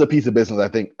 This is a piece of business, I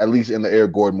think, at least in the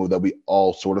Eric Gordon move that we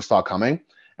all sort of saw coming.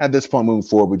 At this point, moving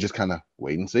forward, we just kind of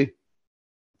wait and see.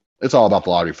 It's all about the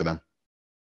lottery for them.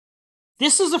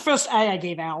 This is the first A I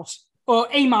gave out, or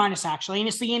A- actually, and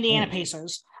it's the Indiana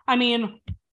Pacers. I mean,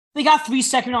 they got 3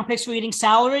 second-round picks for eating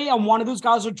salary, and one of those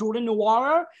guys was Jordan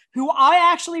Nwora, who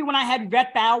I actually, when I had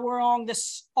Rhett Bauer on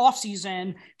this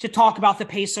offseason to talk about the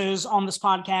Pacers on this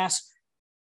podcast,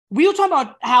 we were talking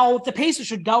about how the Pacers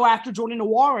should go after Jordan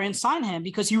Nwora and sign him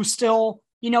because he was still,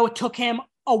 it took him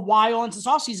a while into this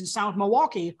offseason to sign with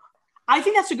Milwaukee. I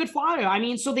think that's a good flyer. I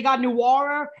mean, so they got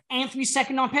Nwora and 3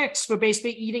 second-round picks for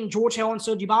basically eating George Hill and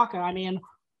Serge Ibaka. I mean,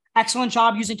 excellent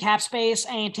job using cap space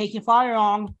and taking flyer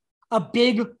on a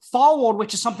big forward,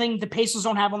 which is something the Pacers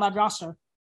don't have on that roster.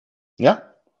 Yeah.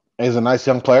 He's a nice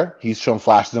young player. He's shown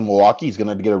flashes in Milwaukee. He's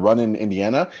going to get a run in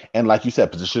Indiana. And like you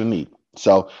said, position of need.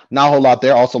 So not a whole lot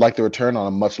there. Also like the return on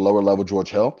a much lower level George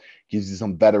Hill. Gives you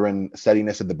some veteran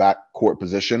steadiness at the backcourt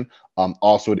position.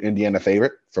 Also an Indiana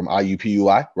favorite from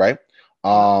IUPUI, right?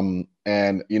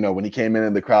 And, when he came in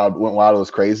and the crowd went wild, it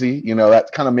was crazy.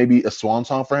 That's kind of maybe a swan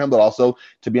song for him, but also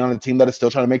to be on a team that is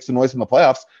still trying to make some noise in the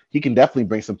playoffs, he can definitely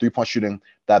bring some 3-point shooting,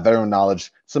 that veteran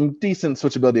knowledge, some decent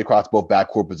switchability across both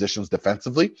backcourt positions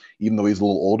defensively, even though he's a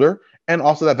little older, and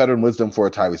also that veteran wisdom for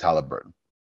a Tyrese Halliburton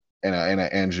and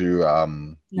a Andrew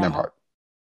Nembhard.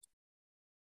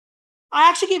 I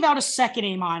actually gave out a second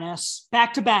A-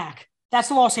 back to back. That's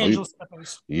the Los Angeles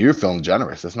Clippers. You're feeling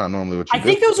generous. That's not normally what you do. I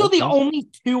think those are the only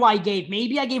 2 I gave.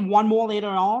 Maybe I gave one more later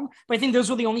on, but I think those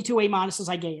were the only 2 A-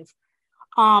 I gave.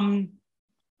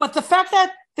 But the fact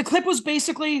that the Clippers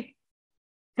basically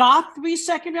got 3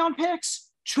 second-round picks,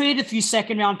 traded 3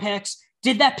 second-round picks,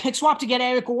 did that pick swap to get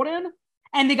Eric Gordon,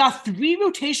 and they got 3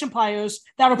 rotation players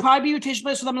that will probably be rotation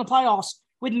players for them in the playoffs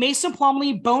with Mason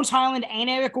Plumlee, Bones Highland, and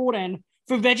Eric Gordon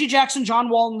for Reggie Jackson, John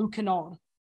Wall, and Luke Kennard.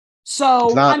 So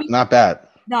it's not bad.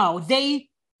 No, they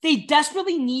they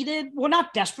desperately needed, well,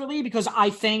 not desperately, because I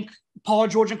think Paul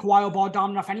George and Kawhi are ball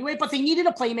dominant enough anyway, but they needed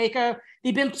a playmaker.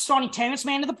 They've been starting Terrence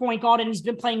Mann at the point guard, and he's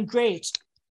been playing great.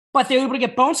 But they were able to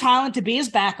get Bones Hyland to be his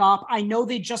backup. I know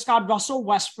they just got Russell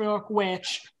Westbrook,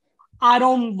 which I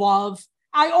don't love.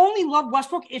 I only love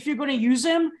Westbrook if you're going to use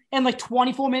him in like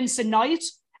 24 minutes a night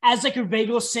as like a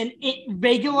regular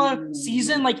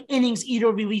season, like innings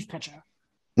eater relief pitcher.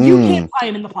 You can't play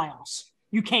him in the playoffs.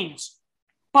 You can't.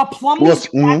 But Plumlee's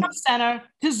backup center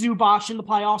to Zubac in the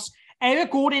playoffs.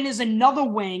 Eric Gordon is another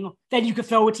wing that you could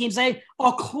throw at teams. They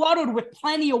are cluttered with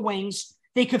plenty of wings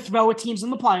they could throw at teams in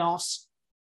the playoffs.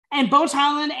 And Bones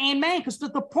Hyland and Mann could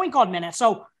split the point guard minute.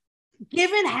 So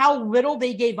given how little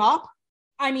they gave up,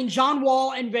 I mean, John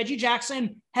Wall and Reggie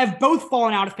Jackson have both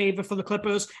fallen out of favor for the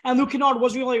Clippers, and Luke Kennard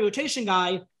was really a rotation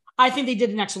guy. I think they did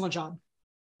an excellent job.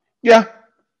 Yeah.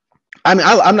 I mean,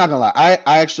 I'm not going to lie.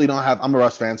 I actually don't have – I'm a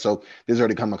Russ fan, so this is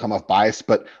already come off biased.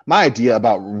 But my idea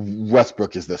about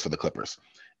Westbrook is this for the Clippers.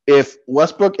 If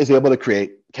Westbrook is able to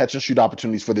create catch-and-shoot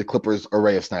opportunities for the Clippers'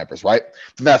 array of snipers, right,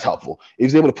 then that's helpful. If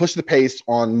he's able to push the pace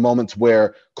on moments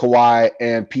where Kawhi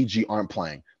and PG aren't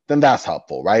playing, then that's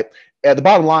helpful, right? And the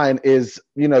bottom line is,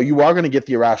 you are going to get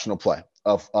the irrational play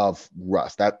of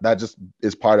Russ. That just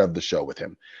is part of the show with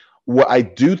him. What I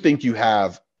do think you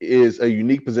have is a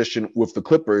unique position with the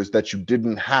Clippers that you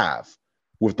didn't have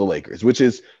with the Lakers, which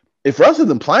is if Russ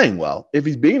isn't playing well, if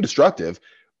he's being destructive,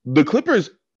 the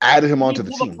Clippers added him onto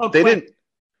the team. They didn't,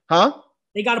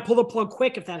 They got to pull the plug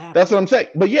quick if that happens. That's what I'm saying.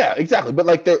 But yeah, exactly.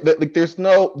 But there's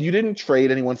no, you didn't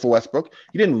trade anyone for Westbrook.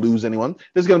 You didn't lose anyone.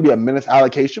 There's going to be a minutes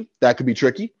allocation that could be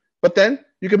tricky, but then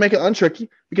you can make it untricky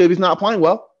because if he's not playing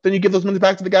well, then you give those minutes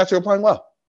back to the guys who are playing well.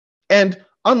 And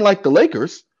unlike the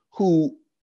Lakers, who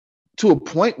to a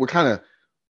point were kind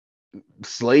of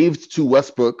slaved to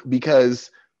Westbrook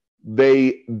because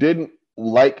they didn't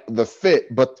like the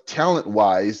fit, but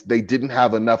talent-wise, they didn't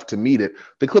have enough to meet it.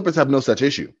 The Clippers have no such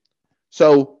issue.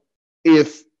 So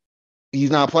if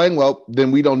he's not playing well,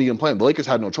 then we don't need him playing. The Lakers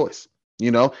had no choice. They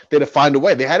had to find a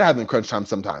way. They had to have him in crunch time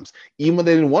sometimes, even when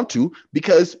they didn't want to,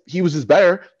 because he was just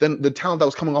better than the talent that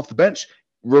was coming off the bench,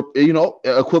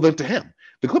 equivalent to him.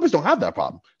 The Clippers don't have that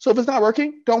problem. So if it's not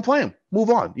working, don't play him. Move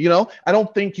on. I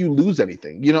don't think you lose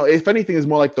anything. If anything, is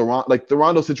more like the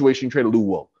Rondo situation. You traded Lou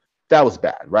Will. That was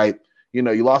bad, right?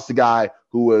 You lost a guy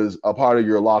who was a part of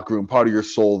your locker room, part of your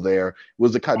soul. There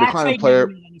was the kind of player.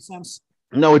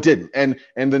 No, it didn't.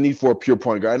 And the need for a pure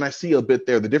point guard. And I see a bit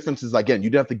there. The difference is, again,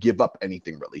 you didn't have to give up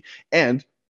anything really. And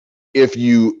if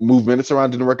you move minutes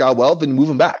around, didn't work out well, then move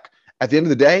them back. At the end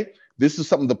of the day, this is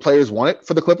something the players wanted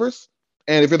for the Clippers.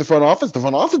 And if you're the front office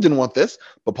didn't want this,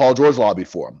 but Paul George lobbied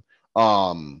for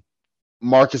him.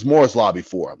 Marcus Morris lobbied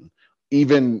for him.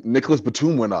 Even Nicholas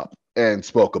Batum went up and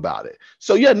spoke about it.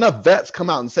 So you had enough vets come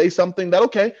out and say something that,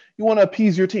 okay, you want to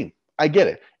appease your team. I get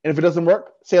it. And if it doesn't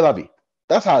work, say la vie.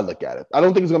 That's how I look at it. I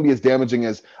don't think it's going to be as damaging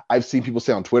as I've seen people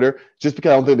say on Twitter, just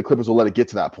because I don't think the Clippers will let it get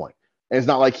to that point. And it's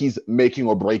not like he's making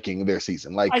or breaking their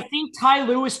season. I think Ty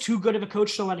Lue is too good of a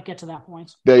coach to let it get to that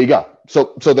point. There you go.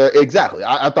 So there exactly.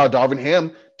 I thought Darvin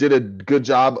Ham did a good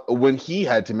job when he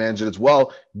had to manage it as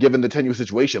well, given the tenuous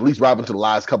situation. At least right into the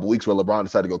last couple of weeks where LeBron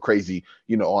decided to go crazy,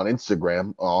 on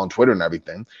Instagram, on Twitter, and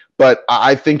everything. But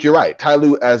I think you're right. Ty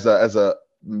Lue as a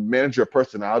manager of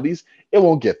personalities, it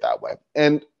won't get that way.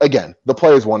 And again, the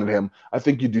players wanted him. I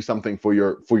think you do something for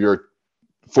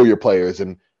your players,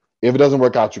 and if it doesn't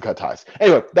work out, you cut ties.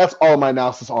 Anyway, that's all my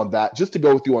analysis on that. Just to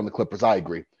go with you on the Clippers, I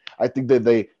agree. I think that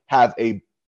they have I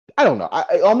don't know.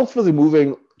 I almost feel like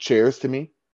moving chairs to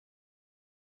me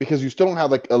because you still don't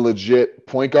have a legit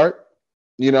point guard.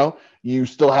 You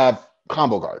still have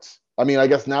combo guards. I mean, I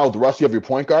guess now with Russ, you have your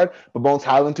point guard, but Bones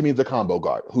Hyland to me is a combo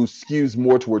guard who skews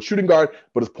more towards shooting guard,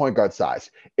 but is point guard size.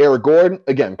 Eric Gordon,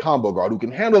 again, combo guard who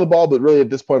can handle the ball, but really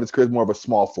at this point of his career is more of a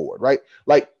small forward, right?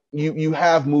 You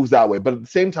have moves that way, but at the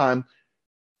same time,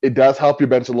 it does help your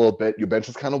bench a little bit. Your bench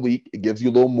is kind of weak. It gives you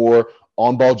a little more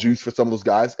on-ball juice for some of those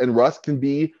guys, and Russ can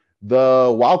be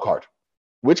the wild card,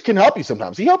 which can help you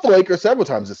sometimes. He helped the Lakers several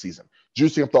times this season,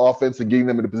 juicing up the offense and getting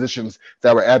them into positions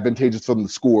that were advantageous for them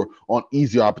to score on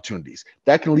easy opportunities.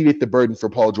 That can alleviate the burden for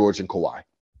Paul George and Kawhi.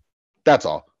 That's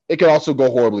all. It can also go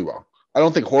horribly wrong. I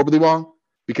don't think horribly wrong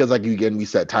because, we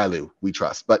said, Ty Lue, we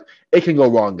trust, but it can go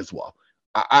wrong as well.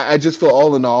 I just feel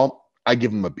all in all, I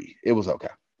give him a B. It was okay.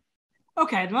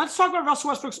 Okay, then let's talk about Russell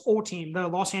Westbrook's old team, the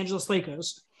Los Angeles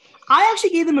Lakers. I actually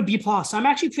gave them a B+. I'm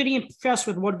actually pretty impressed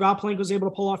with what Rob Pelinka was able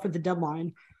to pull off at the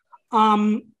deadline.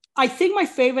 I think my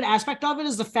favorite aspect of it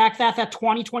is the fact that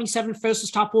 2027 first is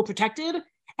top 4 protected.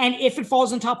 And if it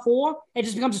falls in top 4, it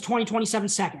just becomes a 2027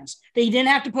 seconds. They didn't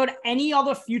have to put any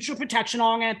other future protection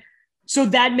on it. So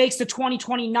that makes the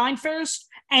 2029 first.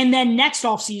 And then next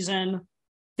offseason,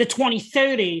 the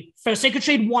 2030 first. They could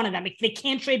trade one of them. They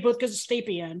can't trade both because of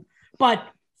Stapien, but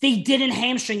they didn't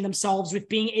hamstring themselves with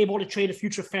being able to trade a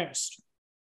future first.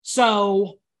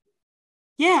 So,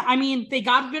 yeah, I mean, they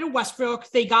got rid of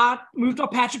Westbrook. They moved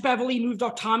up Patrick Beverley, moved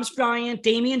up Thomas Bryant,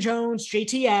 Damian Jones,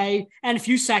 JTA, and a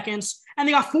few seconds. And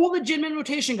they got 4 legitimate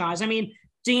rotation guys. I mean,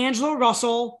 D'Angelo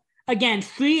Russell, again,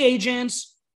 free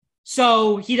agents.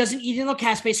 So he doesn't eat in the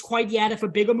cap space quite yet if a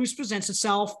bigger moose presents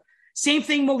itself. Same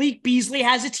thing, Malik Beasley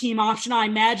has a team option. I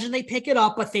imagine they pick it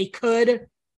up, but they could,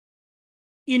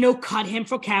 cut him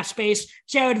for cap space.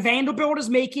 Jared Vanderbilt is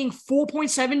making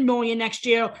 $4.7 million next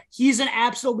year. He's an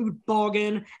absolute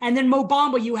bargain. And then Mo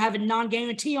Bamba, you have a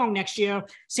non-guarantee on next year.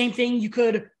 Same thing, you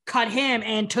could cut him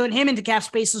and turn him into cap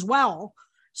space as well.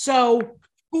 So,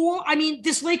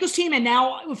 this Lakers team, and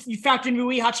now if you factor in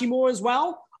Rui Hachimura as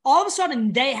well, all of a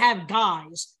sudden they have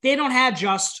guys. They don't have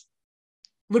just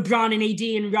LeBron and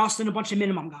AD and Russ and a bunch of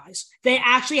minimum guys. They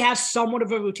actually have somewhat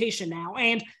of a rotation now.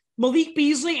 And Malik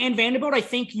Beasley and Vanderbilt, I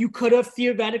think you could have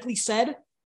theoretically said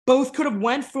both could have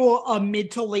went for a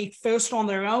mid to late first on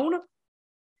their own.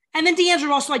 And then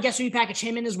D'Angelo Russell, I guess when you package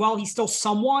him in as well, he's still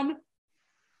someone.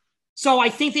 So I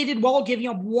think they did well giving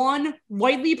up one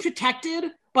lightly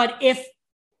protected, but if,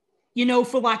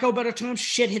 for lack of a better term,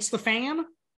 shit hits the fan,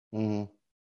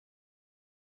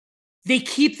 they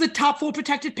keep the top 4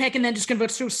 protected pick and then just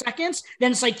converts to seconds,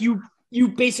 then it's like you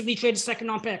basically trade a second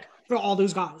round pick for all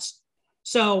those guys.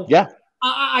 So yeah,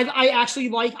 I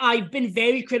actually I've been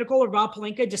very critical of Rob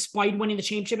Pelinka despite winning the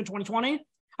championship in 2020.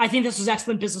 I think this was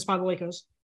excellent business by the Lakers.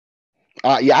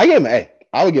 Yeah, I give him an A.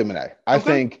 I would give him an A. I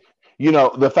think,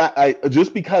 the fact,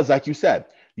 just because, like you said,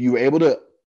 you were able to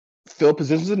fill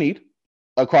positions of need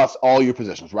across all your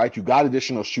positions, right? You got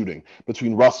additional shooting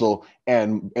between Russell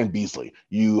and Beasley.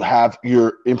 You have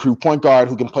your improved point guard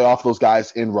who can play off those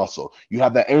guys in Russell. You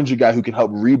have that energy guy who can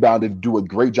help rebound and do a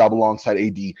great job alongside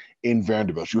AD in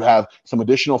Vanderbilt. You have some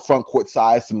additional front court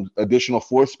size, some additional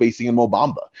floor spacing in Mo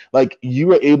Bamba. Like, you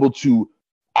were able to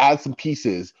add some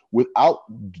pieces without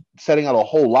setting out a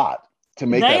whole lot to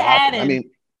make that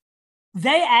happen.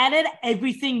 They added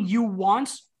everything you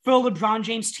want for a LeBron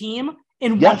James team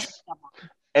in one.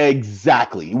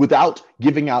 Exactly. Without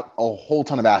giving out a whole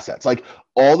ton of assets. Like,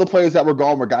 all the players that were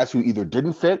gone were guys who either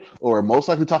didn't fit or most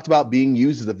likely talked about being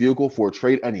used as a vehicle for a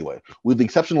trade anyway, with the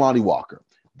exception of Lonnie Walker.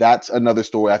 That's another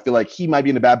story. I feel like he might be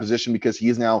in a bad position because he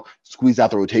is now squeezed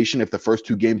out the rotation if the first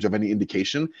 2 games are of any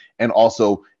indication, and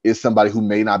also is somebody who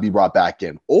may not be brought back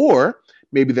in. Or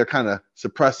maybe they're kind of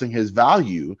suppressing his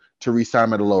value to re-sign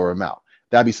him at a lower amount.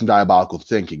 That'd be some diabolical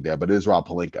thinking there, but it is Rob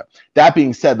Pelinka. That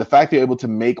being said, the fact they're able to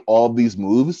make all of these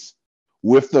moves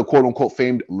with the quote-unquote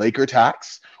famed Laker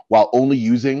tax while only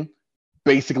using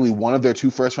basically one of their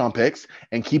 2 first-round picks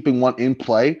and keeping one in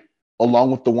play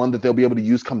along with the one that they'll be able to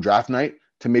use come draft night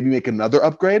to maybe make another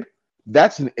upgrade,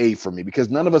 that's an A for me because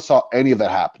none of us saw any of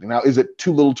that happening. Now, is it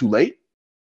too little too late?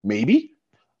 Maybe.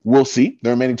 We'll see.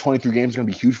 The remaining 23 games are going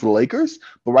to be huge for the Lakers.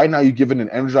 But right now, you've given an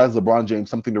energized LeBron James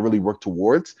something to really work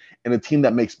towards and a team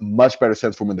that makes much better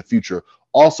sense for him in the future.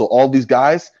 Also, all these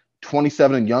guys,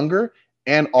 27 and younger,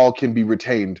 and all can be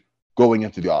retained going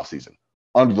into the offseason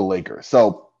under the Lakers.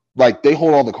 So, they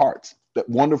hold all the cards. That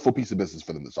wonderful piece of business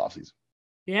for them this offseason.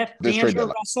 Yep.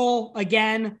 D'Angelo Russell,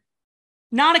 again,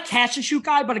 not a catch-and-shoot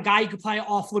guy, but a guy who could play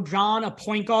off LeBron, a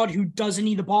point guard who doesn't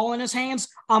need the ball in his hands,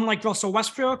 unlike Russell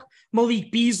Westbrook.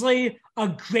 Malik Beasley,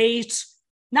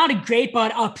 not a great,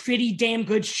 but a pretty damn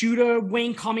good shooter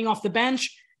wing coming off the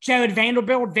bench. Jared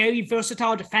Vanderbilt, very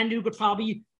versatile defender who could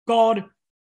probably guard,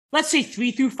 let's say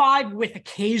 3 through 5, with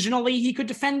occasionally he could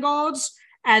defend guards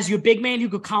as your big man who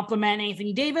could complement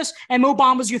Anthony Davis. And Mo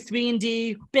Bamba's your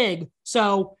 3-and-D big.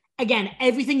 So, again,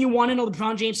 everything you want in a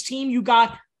LeBron James team,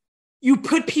 you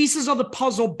put pieces of the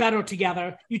puzzle better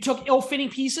together. You took ill-fitting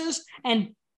pieces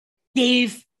and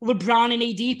gave LeBron and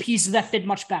AD pieces that fit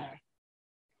much better.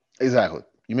 Exactly.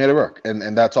 You made it work,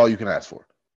 and that's all you can ask for.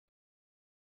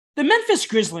 The Memphis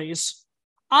Grizzlies,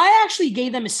 I actually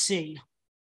gave them a C.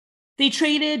 They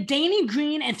traded Danny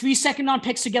Green and 3 second-round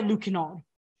picks to get Luke Kennard.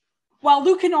 While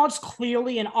Luke Kennard's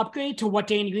clearly an upgrade to what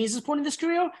Danny Green is at this point in his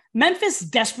career, Memphis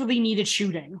desperately needed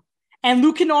shooting. And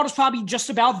Luke Kennard is probably just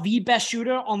about the best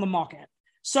shooter on the market.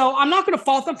 So I'm not going to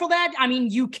fault them for that. I mean,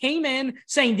 you came in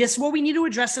saying this is what we need to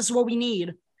address, this is what we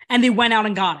need, and they went out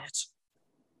and got it.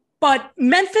 But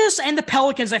Memphis and the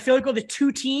Pelicans, I feel like, are the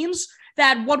 2 teams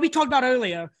that, what we talked about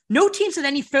earlier, no teams had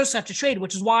any first have to trade,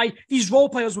 which is why these role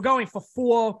players were going for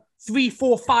 3,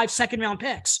 4, 5 second-round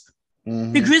picks.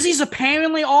 Mm-hmm. The Grizzlies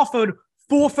apparently offered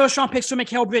 4 first-round picks for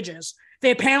Mikal Bridges.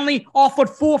 They apparently offered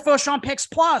 4 first-round picks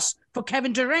plus for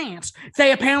Kevin Durant.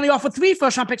 They apparently offered 3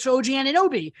 first-round picks for OG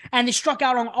Anunoby, and they struck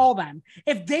out on all of them.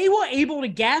 If they were able to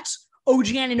get OG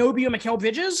Anunoby or Mikal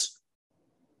Bridges,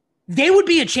 they would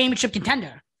be a championship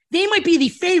contender. They might be the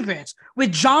favorites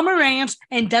with John Morant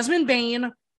and Desmond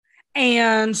Bane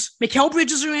and Mikal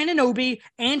Bridges or Anunoby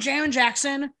and Jaren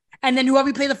Jackson, and then whoever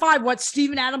you play the 5,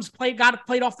 Steven Adams got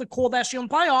played off the court last year in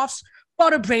playoffs,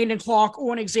 but a Brandon Clark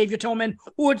or an Xavier Tillman,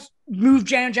 or move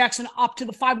Jaren Jackson up to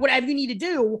the 5, whatever you need to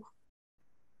do.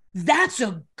 That's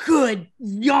a good,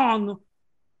 young,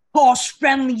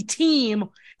 cost-friendly team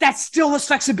that still has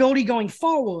flexibility going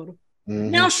forward. Mm-hmm.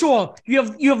 Now, sure, you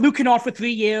have Luke Kennard for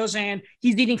 3 years, and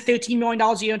he's eating $13 million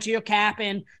a year into your cap,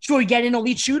 and sure, you get an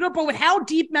elite shooter, but with how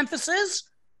deep Memphis is,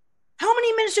 how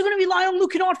many minutes are you going to rely on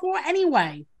Luke Kennard for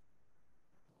anyway?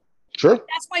 Sure.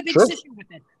 That's my biggest issue with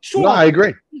it. Sure. No, I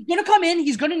agree. He's going to come in.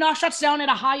 He's going to knock shots down at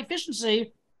a high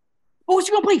efficiency. But was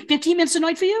he going to play 15 minutes a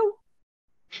night for you?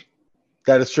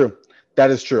 That is true.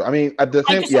 That is true. I mean, at the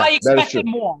same I expected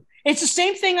more. It's the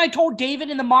same thing I told David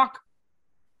in the mock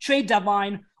trade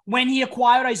deadline when he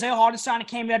acquired Isaiah Hartenstein and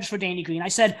Cam Reddish for Danny Green. I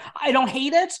said, I don't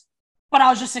hate it, but I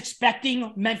was just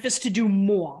expecting Memphis to do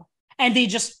more. And they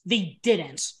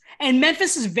didn't. And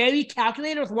Memphis is very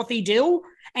calculated with what they do.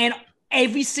 And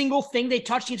every single thing they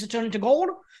touch seems to turn into gold.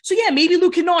 So, yeah, maybe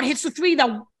Luke Kennard hits the 3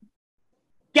 that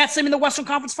gets them in the Western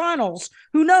Conference Finals.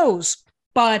 Who knows?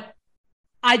 But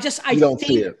I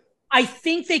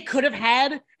think they could have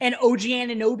had an OG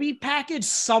Anunoby package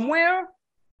somewhere.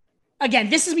 Again,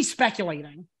 this is me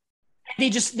speculating. They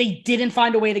didn't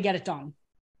find a way to get it done.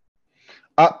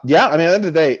 Yeah, I mean, at the end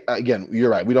of the day, again, you're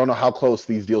right. We don't know how close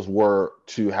these deals were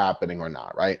to happening or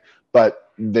not, right? But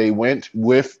they went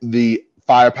with the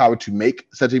firepower to make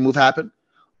such a move happen.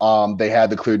 They had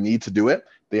the clear need to do it.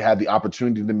 They had the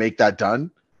opportunity to make that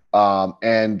done,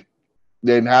 and it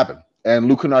didn't happen. And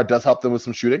Luke Kennard does help them with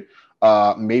some shooting.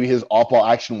 Maybe his off-ball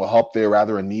action will help their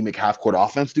rather anemic half-court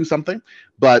offense do something.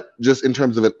 But just in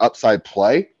terms of an upside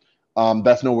play,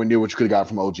 that's nowhere near what you could have gotten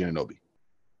from OG Anunoby.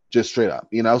 Just straight up,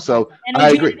 So and I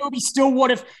agree. Anunoby still would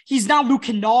have. He's not Luke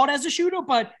Kennard as a shooter,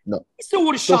 but he still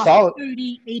would have shot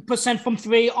 38% from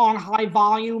 3 on high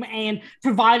volume and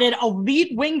provided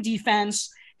elite wing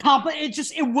defense.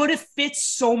 It would have fit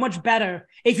so much better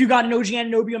if you got an OG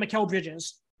Anunoby or Mikal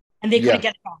Bridges, and they couldn't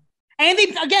get it done. And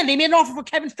they made an offer for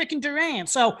Kevin freaking Durant.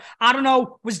 So I don't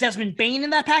know, was Desmond Bane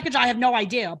in that package? I have no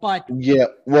idea, but yeah,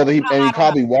 well, he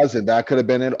probably wasn't. That could have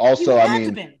been it. Also, I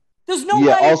mean, there's no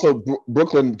way. Also,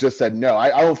 Brooklyn just said no.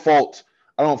 I don't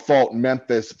fault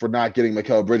Memphis for not getting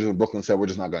Mikal Bridges when Brooklyn said we're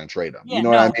just not going to trade him. Yeah,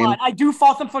 what I mean? But I do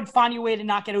fault them for finding a way to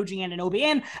not get OG Anunoby.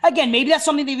 And again, maybe that's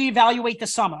something they reevaluate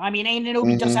this summer. I mean,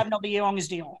 Anunoby does have another year on his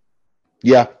deal.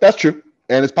 Yeah, that's true.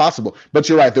 And it's possible. But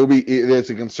you're right. There's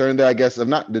a concern there, I guess, of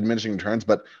not diminishing returns,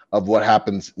 but of what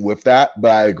happens with that.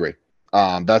 But I agree.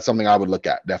 That's something I would look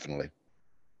at, definitely.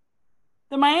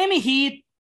 The Miami Heat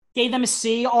gave them a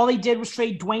C. All they did was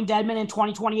trade Dwayne Dedmon in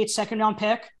 2028 second-round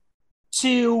pick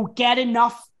to get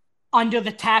enough under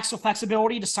the tax for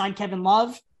flexibility to sign Kevin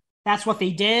Love. That's what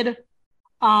they did.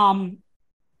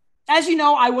 As you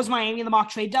know, I was Miami in the mock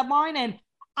trade deadline, and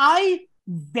I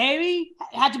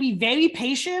had to be very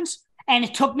patient. And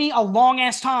it took me a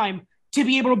long-ass time to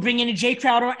be able to bring in a Jay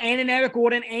Crowder and an Eric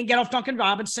Gordon and get off Duncan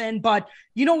Robinson. But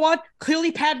you know what?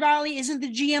 Clearly, Pat Riley isn't the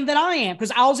GM that I am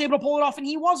because I was able to pull it off and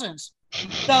he wasn't.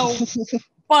 So,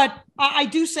 but I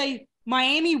do say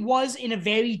Miami was in a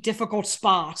very difficult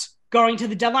spot going to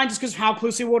the deadline just because of how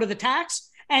close they were to the tax.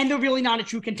 And they're really not a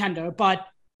true contender. But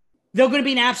they're going to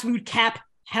be an absolute cap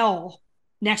hell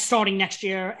starting next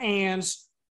year. And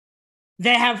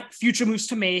they have future moves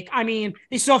to make. I mean,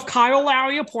 they still have Kyle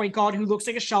Lowry, a point guard who looks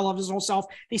like a shell of his own self.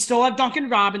 They still have Duncan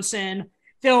Robinson.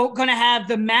 They're going to have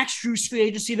the Max Strus free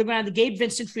agency. They're going to have the Gabe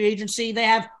Vincent free agency. They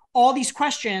have all these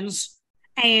questions,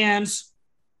 and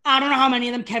I don't know how many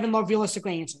of them Kevin Love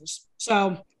realistically answers.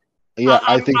 So, yeah,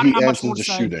 I think he answers the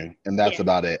shooting, and that's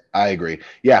about it. I agree.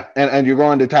 Yeah, and you're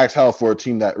going to tax hell for a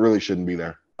team that really shouldn't be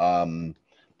there.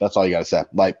 That's all you got to say.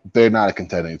 Like, they're not a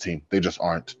contending team. They just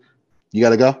aren't. You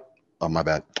got to go? Oh, my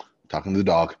bad. Talking to the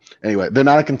dog. Anyway, they're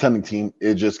not a contending team.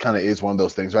 It just kind of is one of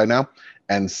those things right now.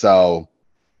 And so,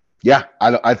 yeah,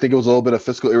 I think it was a little bit of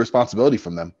fiscal irresponsibility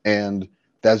from them. And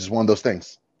that's just one of those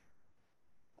things.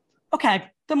 Okay.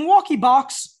 The Milwaukee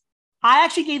Bucks, I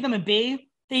actually gave them a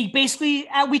B. They basically,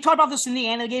 we talked about this in the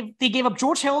end. They gave up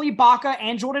George Hill, Ibaka,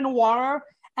 and Jordan Nwora,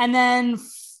 and then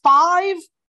 5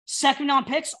 second-round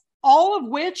picks, all of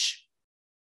which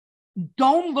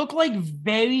don't look like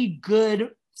very good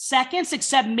seconds,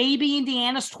 except maybe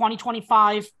Indiana's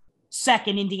 2025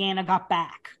 second Indiana got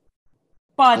back.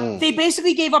 But they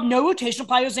basically gave up no rotation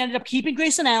players. They ended up keeping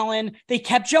Grayson Allen. They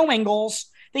kept Joe Ingles.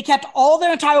 They kept all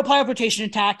their entire player rotation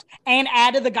intact and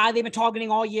added the guy they've been targeting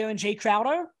all year in Jay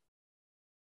Crowder.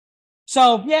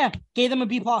 So, yeah, gave them a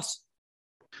B+.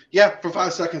 Yeah, for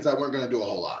 5 seconds, I weren't going to do a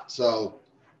whole lot. So,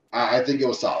 I think it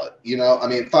was solid.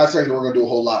 5 seconds, we're going to do a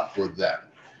whole lot for them.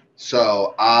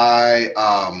 So, I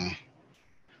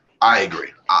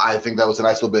agree. I think that was a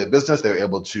nice little bit of business. They were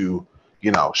able to,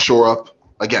 shore up,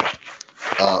 again,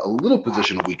 a little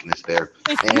position of weakness there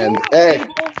and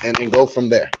go from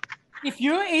there. If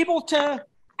you're able to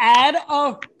add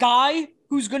a guy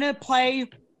who's going to play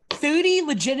 30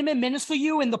 legitimate minutes for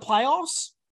you in the playoffs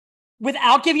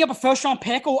without giving up a first-round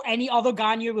pick or any other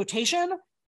guy in your rotation,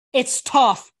 it's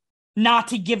tough not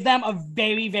to give them a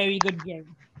very, very good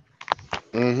game.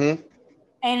 Mm-hmm.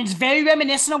 And it's very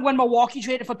reminiscent of when Milwaukee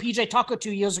traded for PJ Tucker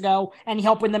 2 years ago and he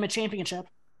helped win them a championship.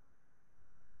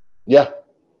 Yeah.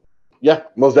 Yeah,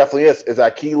 most definitely is. It's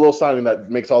that key little signing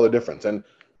that makes all the difference. And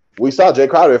we saw Jay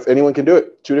Crowder, if anyone can do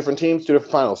it. 2 different teams, 2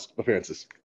 different finals appearances.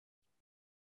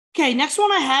 Okay, next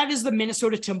one I have is the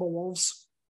Minnesota Timberwolves.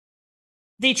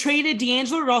 They traded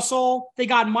D'Angelo Russell. They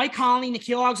got Mike Conley,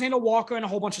 Nickeil Alexander-Walker, and a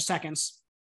whole bunch of seconds.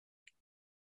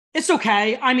 It's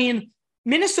okay. I mean,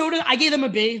 Minnesota, I gave them a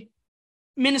B.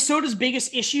 Minnesota's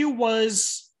biggest issue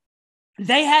was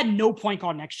they had no point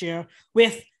guard next year,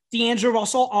 with D'Angelo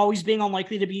Russell always being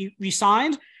unlikely to be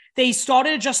re-signed. They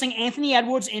started adjusting Anthony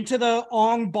Edwards into the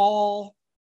on-ball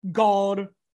guard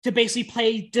to basically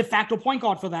play de facto point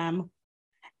guard for them.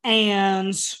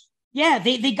 And yeah,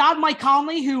 they got Mike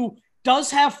Conley, who does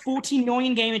have $14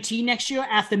 million guaranteed next year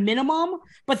at the minimum,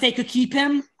 but they could keep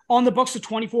him on the books for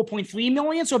 $24.3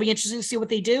 million. So it'll be interesting to see what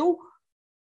they do.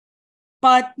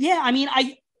 But yeah, I mean,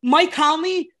 Mike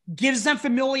Conley gives them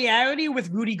familiarity with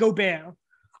Rudy Gobert.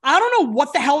 I don't know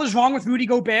what the hell is wrong with Rudy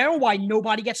Gobert, why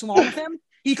nobody gets along with him.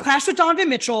 He clashed with Donovan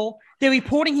Mitchell. They're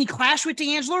reporting he clashed with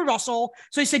D'Angelo Russell.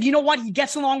 So he said, you know what? He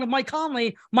gets along with Mike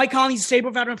Conley. Mike Conley's a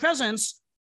stable veteran presence.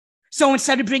 So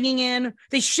instead of bringing in,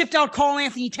 they shipped out Karl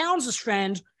Anthony Towns'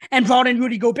 friend and brought in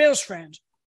Rudy Gobert's friend.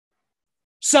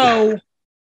 So,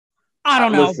 I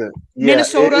don't know. Listen,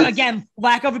 Minnesota, again,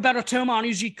 lack of a better term, I don't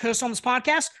usually curse on this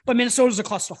podcast, but Minnesota's a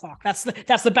clusterfuck.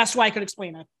 That's the best way I could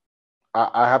explain it.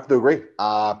 I have to agree.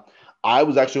 I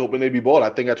was actually hoping they'd be bold. I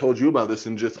think I told you about this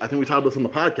and I think we talked about this on the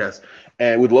podcast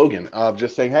and with Logan,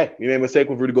 just saying, hey, you made a mistake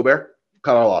with Rudy Gobert,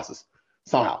 cut our losses.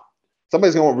 Somehow.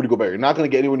 Somebody's going to want Rudy Gobert. You're not going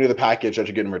to get anywhere near the package that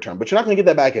you're getting in return, but you're not going to get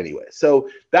that back anyway. So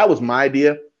that was my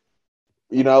idea.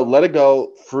 Let it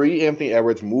go. Free Anthony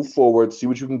Edwards, move forward, see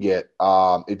what you can get.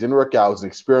 It didn't work out. It was an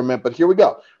experiment, but here we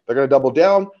go. They're going to double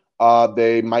down.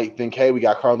 They might think, hey, we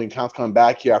got Karl Anthony Towns coming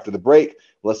back here after the break.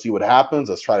 Let's see what happens.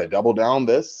 Let's try to double down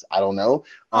this. I don't know.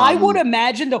 I would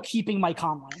imagine they're keeping Mike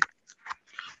Conley.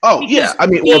 Oh, because yeah. I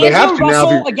mean, well, they have to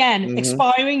Russell, now. Again,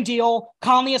 expiring deal.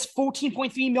 Conley has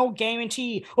 $14.3 million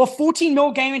guaranteed, or $14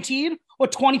 million guaranteed, or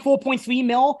 $24.3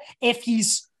 million if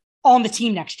he's on the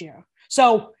team next year.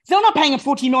 So they're not paying him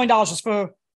 $14 million just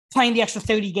for playing the extra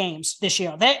 30 games this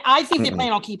year. I think they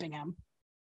plan on keeping him.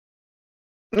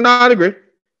 No, I'd agree.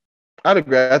 I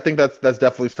think that's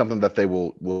definitely something that they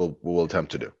will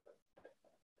attempt to do.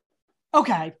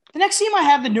 Okay. The next team I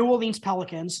have, the New Orleans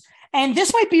Pelicans. And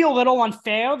this might be a little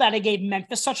unfair that I gave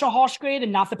Memphis such a harsh grade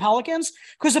and not the Pelicans,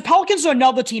 because the Pelicans are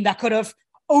another team that could have,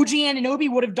 OG Anunoby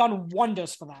would have done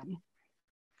wonders for them.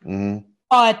 Mm-hmm.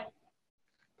 But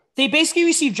they basically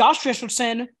received Josh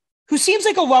Richardson, who seems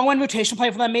like a low-end rotation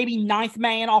player for them, maybe 9th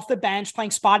man off the bench,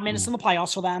 playing spot minutes in the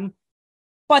playoffs for them.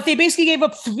 But they basically gave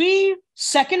up 3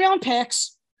 second-round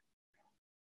picks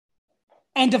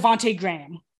and Devontae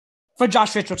Graham for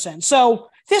Josh Richardson. So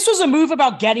this was a move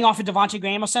about getting off of Devontae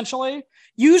Graham, essentially.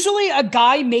 Usually a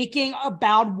guy making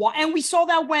about what, and we saw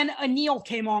that when Anil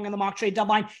came on in the mock trade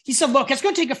deadline. He said, look, it's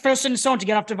going to take a first and so on to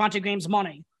get off Devontae Graham's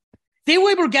money. They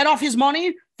were able to get off his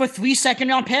money for 3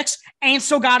 second-round picks and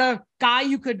still got a guy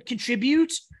who could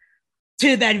contribute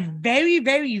to that very,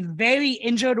 very, very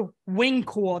injured wing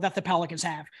core that the Pelicans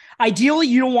have. Ideally,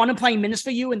 you don't want him playing minutes for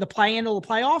you in the play-in or the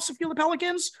playoffs if you're the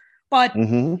Pelicans, but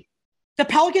the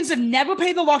Pelicans have never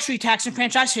paid the luxury tax in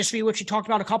franchise history, which we talked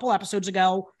about a couple episodes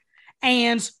ago.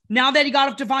 And now that he got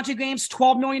up Devontae Graham's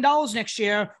 $12 million next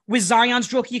year with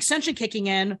Zion's rookie extension kicking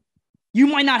in, you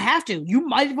might not have to. You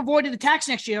might have avoided the tax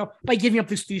next year by giving up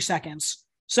those 3 seconds.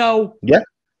 So,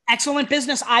 excellent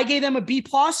business. I gave them a B+,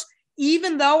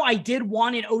 even though I did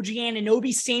want an OG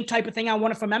Anunoby, same type of thing I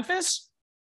wanted from Memphis.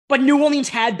 But New Orleans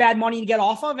had bad money to get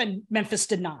off of, and Memphis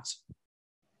did not.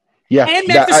 Yeah, and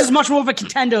Memphis is much more of a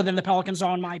contender than the Pelicans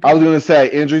are, in my opinion. I was going to say,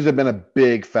 injuries have been a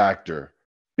big factor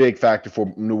big factor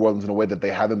for New Orleans in a way that they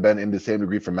haven't been in the same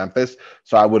degree for Memphis.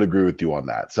 So I would agree with you on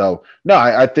that. So no,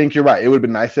 I think you're right. It would have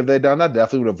been nice if they'd done that.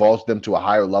 Definitely would have vaulted them to a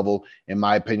higher level, in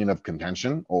my opinion, of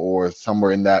contention or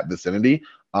somewhere in that vicinity.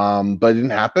 But it didn't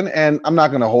happen, and I'm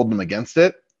not going to hold them against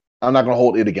it. I'm not going to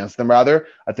hold it against them. Rather,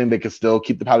 I think they could still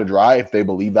keep the powder dry if they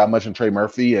believe that much in Trey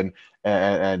Murphy and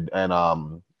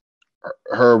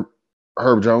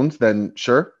Herb Jones. Then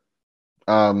sure.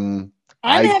 And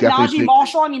they have Najee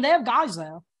Marshall. I mean, they have guys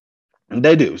there.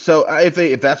 They do. So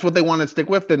if that's what they want to stick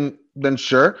with, then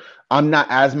sure. I'm not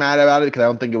as mad about it because I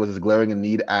don't think it was as glaring a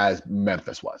need as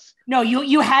Memphis was. No,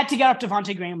 you had to get up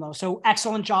Devontae Graham though. So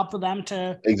excellent job for them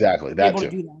to exactly that be able too.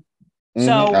 To do that.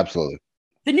 So absolutely.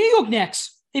 The New York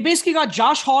Knicks, they basically got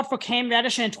Josh Hart for Cam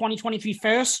Reddish in 2023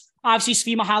 first.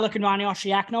 Obviously, Svi Mihalik and Ronnie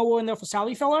Arcidiacono were in there for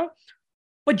salary filler.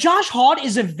 But Josh Hart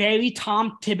is a very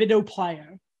Tom Thibodeau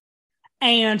player.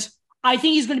 And I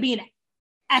think he's going to be an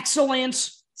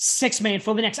excellent six-man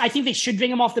for the Knicks. I think they should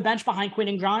bring him off the bench behind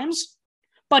Quentin Grimes.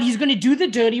 But he's going to do the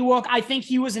dirty work. I think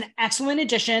he was an excellent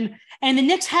addition. And the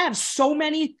Knicks have so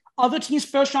many other teams'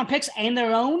 first-round picks and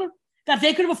their own that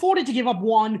they could have afforded to give up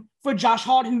one for Josh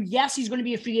Hart, who, yes, he's going to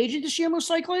be a free agent this year, most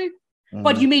likely.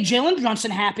 But you made Jalen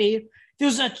Brunson happy.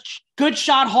 There's a good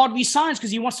shot Hart resigns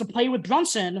because he wants to play with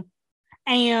Brunson.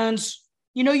 And,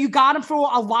 you got him for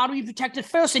a lottery protected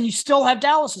first, and you still have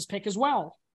Dallas's pick as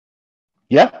well.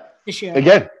 Yeah. This year.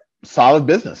 Again, solid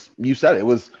business. You said it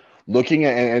was looking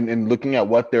at and looking at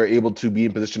what they're able to be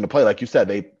in position to play. Like you said,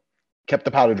 they kept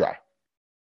the powder dry.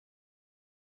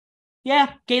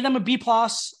 Yeah, gave them a B+.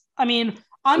 I mean,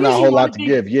 I'm not a whole lot to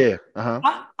give. Yeah.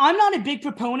 I'm not a big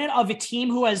proponent of a team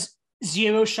who has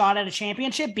zero shot at a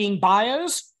championship being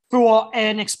buyers for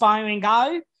an expiring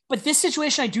guy. But this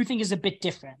situation I do think is a bit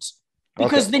different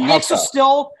because the Knicks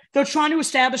are they're trying to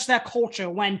establish that culture.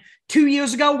 When 2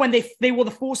 years ago, when they were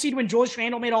the 4 seed when George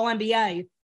Randall made All-NBA,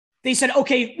 they said,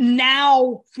 okay,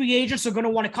 now free agents are going to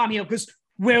want to come here because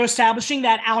we're establishing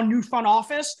that our new front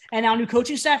office and our new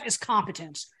coaching staff is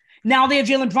competent. Now they have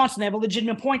Jalen Brunson. They have a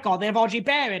legitimate point guard. They have RJ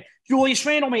Barrett. Julius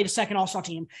Randle made a second All-Star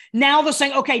team. Now they're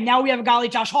saying, okay, now we have a guy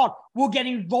like Josh Hart. We're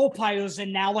getting role players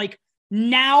in now.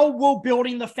 Now we're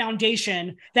building the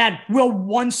foundation that we're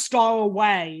one star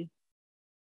away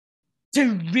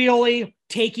to really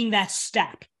taking that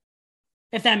step,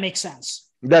 if that makes sense.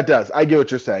 That does. I get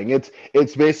what you're saying.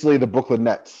 It's basically the Brooklyn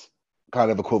Nets kind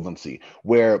of equivalency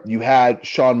where you had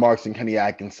Sean Marks and Kenny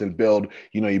Atkinson build,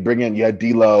 you had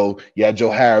D'Lo, you had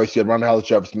Joe Harris, you had Rondae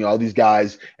Hollis-Jefferson, all these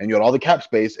guys, and you had all the cap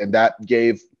space, and that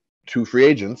gave two free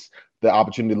agents the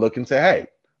opportunity to look and say, hey,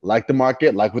 like the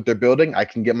market, like what they're building, I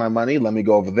can get my money, let me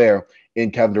go over there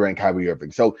in Kevin Durant, Kyrie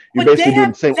Irving. So you're basically doing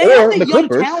the same. Or the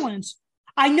Clippers. Talents.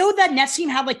 I know that Nets team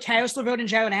had Caris LeVert and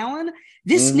Jared Allen.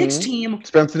 This Knicks team,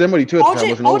 Spencer Dinwiddie too.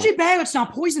 RJ Barrett's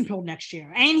not poison pilled next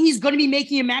year, and he's going to be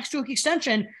making a max stroke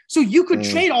extension. So you could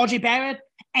trade RJ Barrett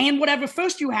and whatever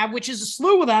first you have, which is a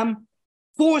slew of them,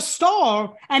 for a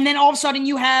star, and then all of a sudden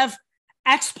you have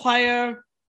X player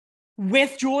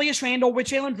with Julius Randle, with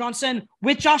Jalen Brunson,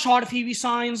 with Josh Hart if he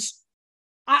resigns.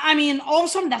 I mean, all of a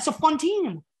sudden that's a fun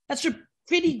team. That's a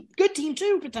pretty good team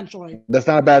too, potentially. That's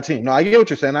not a bad team. No, I get what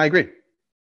you're saying. I agree.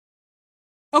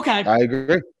 Okay. I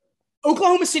agree.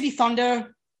 Oklahoma City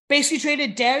Thunder basically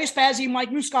traded Darius Bazzi, Mike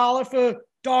Muscala for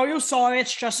Dario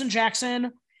Saric, Justin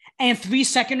Jackson, and 3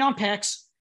 second-round picks.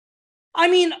 I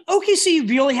mean, OKC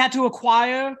really had to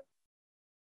acquire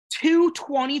 2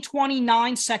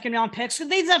 2029 second-round picks.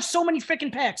 They have so many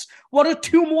freaking picks. What are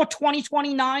 2 more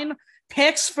 2029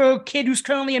 picks for a kid who's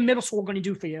currently in middle school going to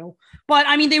do for you? But,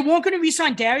 I mean, they weren't going to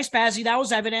re-sign Darius Bazzi. That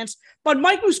was evidence. But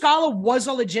Mike Muscala was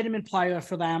a legitimate player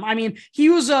for them. I mean, he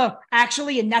was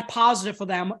actually a net positive for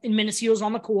them in minutes he was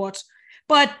on the court.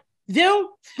 But their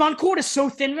front court is so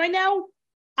thin right now,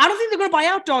 I don't think they're going to buy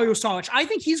out Dario Saric. I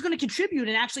think he's going to contribute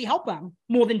and actually help them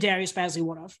more than Darius Bazzi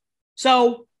would have.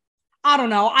 So, I don't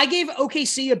know. I gave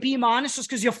OKC a B- just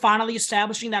because you're finally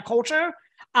establishing that culture.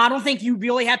 I don't think you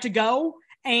really had to go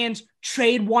and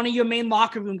trade one of your main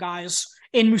locker room guys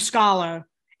in Muscala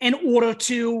in order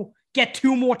to get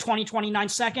 2 more 2029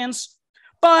 seconds.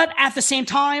 But at the same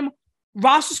time,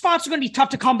 roster spots are going to be tough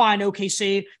to come by in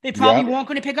OKC. They probably weren't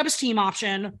going to pick up his team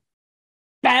option.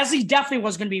 Bazzi definitely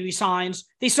was going to be re-signed.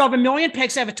 They still have 1 million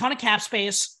picks. They have a ton of cap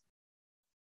space.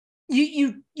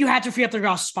 You had to free up the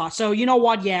roster spot. So you know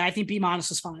what? Yeah, I think B-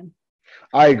 is fine.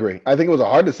 I agree. I think it was a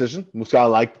hard decision.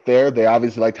 Muscala liked there. They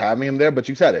obviously liked having him there, but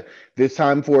you said it. This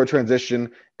time for a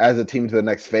transition as a team to the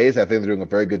next phase. I think they're doing a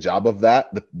very good job of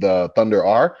that. The Thunder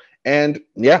are. And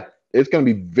yeah, it's going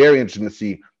to be very interesting to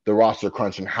see the roster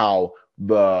crunch and how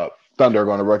the Thunder are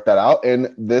going to work that out.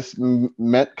 And this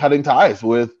meant cutting ties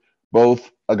with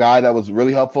both a guy that was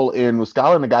really helpful in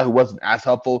Muscala and a guy who wasn't as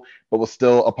helpful, but was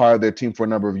still a part of their team for a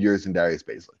number of years in Darius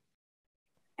Bazley.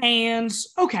 And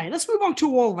okay, let's move on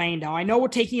to Orlando. I know we're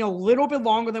taking a little bit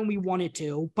longer than we wanted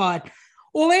to, but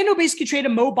Orlando basically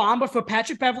traded Mo Bamba for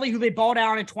Patrick Beverley, who they bought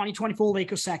out in 2024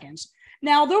 Lakers seconds.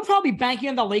 Now, they're probably banking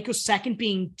on the Lakers second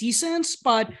being decent,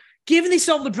 but given they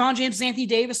still have LeBron James and Anthony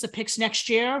Davis, the picks next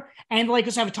year, and the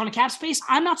Lakers have a ton of cap space,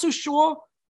 I'm not so sure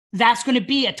that's going to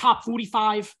be a top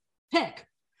 45 pick.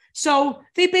 So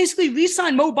they basically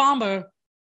re-signed Mo Bamba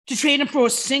to trade him for a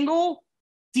single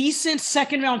decent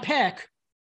second-round pick.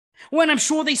 When I'm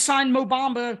sure they signed Mo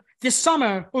Bamba this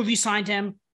summer, or re-signed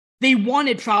him, they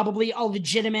wanted probably a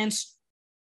legitimate,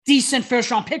 decent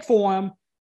first-round pick for him.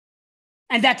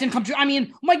 And that didn't come true. I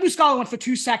mean, Mike Muscala went for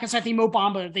 2 seconds. I think Mo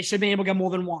Bamba, they should have been able to get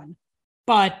more than one.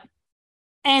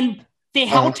 And they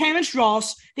held Terrence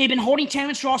Ross. They've been holding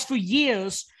Terrence Ross for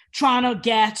years, trying to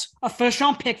get a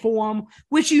first-round pick for him,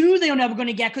 which you knew they were never going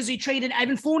to get because they traded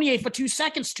Evan Fournier for 2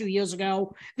 seconds 2 years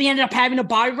ago. They ended up having to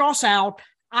buy Ross out.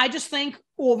 I just think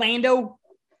Orlando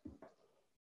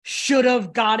should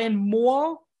have gotten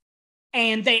more,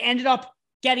 and they ended up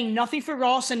getting nothing for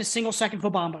Ross and a single second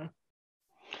for Bamba.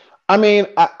 I mean,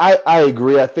 I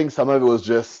agree. I think some of it was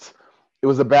it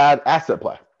was a bad asset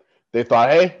play. They thought,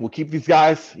 hey, we'll keep these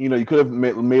guys. You know, you could have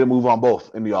made a move on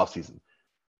both in the offseason,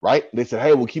 right? They said,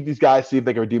 hey, we'll keep these guys, see if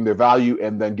they can redeem their value,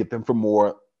 and then get them for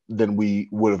more than we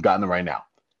would have gotten them right now.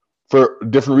 For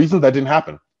different reasons, that didn't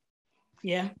happen.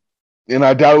 Yeah. And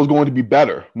I doubt it was going to be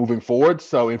better moving forward.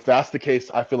 So if that's the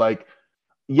case, I feel like,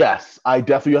 yes, I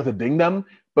definitely have to ding them,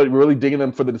 but really dinging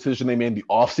them for the decision they made in the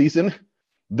offseason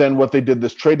than what they did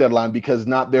this trade deadline, because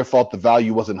not their fault the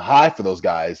value wasn't high for those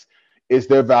guys. It's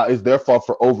their fault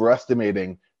for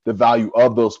overestimating the value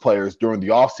of those players during the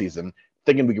offseason,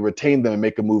 thinking we could retain them and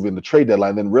make a move in the trade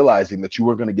deadline, then realizing that you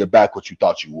weren't going to get back what you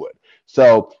thought you would.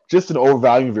 So just an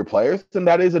overvaluing of your players, and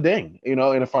that is a ding, in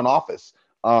a front office,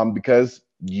 because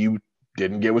you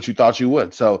didn't get what you thought you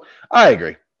would. So I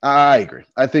agree. I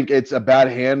think it's a bad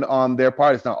hand on their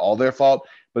part. It's not all their fault,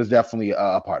 but it's definitely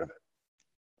a part of it.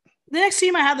 The next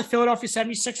team I had, the Philadelphia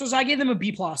 76ers, I gave them a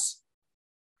B+.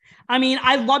 I mean,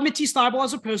 I love Matisse Thybulle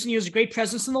as a person. He was a great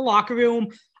presence in the locker room.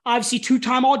 Obviously,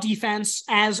 2-time all-defense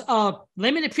as a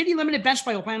pretty limited bench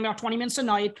player, playing about 20 minutes a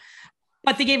night.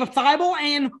 But they gave up Thybulle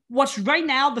and what's right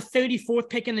now the 34th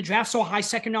pick in the draft, so a high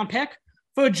second-round pick,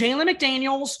 for Jalen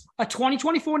McDaniels, a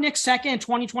 2024 Knicks second, and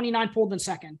 2029 Portland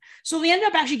second. So they ended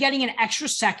up actually getting an extra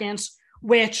seconds,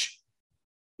 which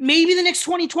maybe the next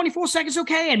 2024 second's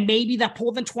okay, and maybe that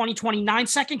Portland 2029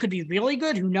 second could be really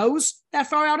good. Who knows that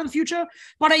far out in the future?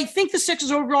 But I think the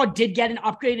Sixers overall did get an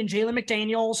upgrade in Jalen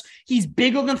McDaniels. He's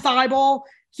bigger than Thybulle.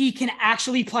 He can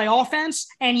actually play offense,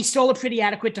 and he's still a pretty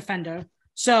adequate defender.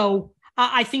 So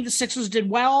I think the Sixers did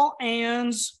well.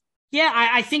 And yeah,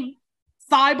 I think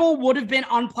Thybulle would have been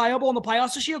unplayable in the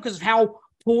playoffs this year because of how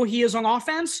poor he is on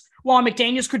offense, while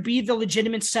McDaniels could be the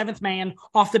legitimate seventh man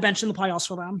off the bench in the playoffs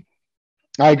for them.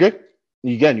 I agree.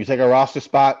 Again, you take a roster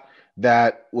spot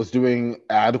that was doing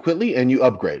adequately and you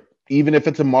upgrade. Even if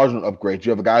it's a marginal upgrade,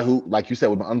 you have a guy who, like you said,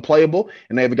 was unplayable,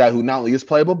 and they have a guy who not only is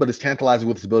playable, but is tantalizing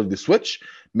with his ability to switch,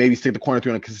 maybe stick the corner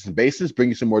three on a consistent basis, bring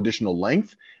you some more additional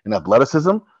length and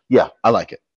athleticism. Yeah, I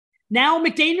like it. Now,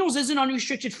 McDaniels is an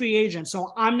unrestricted free agent,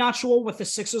 so I'm not sure what the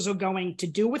Sixers are going to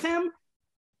do with him.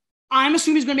 I'm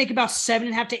assuming he's going to make about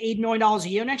 $7.5 to $8 million a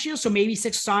year next year, so maybe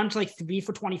Sixers sign to like 3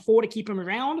 for 24 to keep him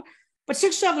around. But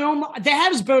Sixers have their own, they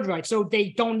have his bird right, so they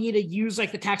don't need to use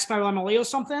like the tax spiral MLA or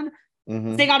something.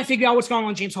 Mm-hmm. They got to figure out what's going on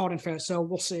with James Harden first, so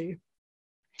we'll see.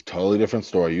 Totally different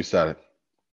story. You said it.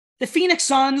 The Phoenix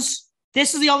Suns,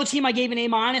 this is the other team I gave an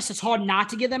A-. It's hard not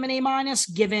to give them an A-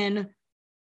 given,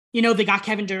 they got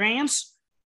Kevin Durant.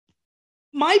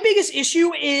 My biggest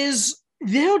issue is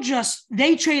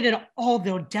they traded all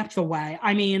their depth away.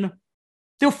 I mean,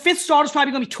 their fifth starter is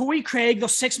probably going to be Torrey Craig. Their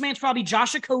sixth man's probably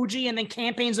Josh Okogie, and then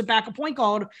Campaign's a backup point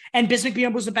guard, and Bismack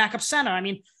Biyombo's the backup center. I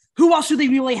mean, who else do they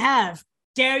really have?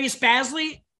 Darius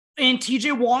Bazley and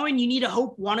TJ Warren. You need to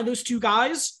hope one of those two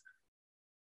guys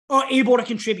are able to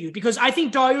contribute, because I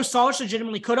think Dario Saric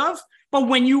legitimately could have, but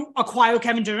when you acquire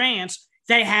Kevin Durant,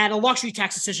 they had a luxury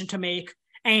tax decision to make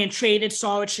and traded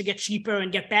Saric to get cheaper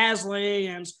and get Bazley.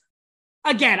 And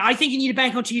again, I think you need to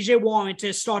bank on TJ Warren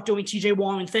to start doing TJ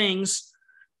Warren things,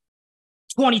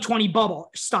 2020 bubble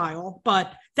style.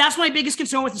 But that's my biggest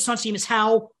concern with the Suns team, is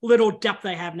how little depth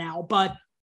they have now. But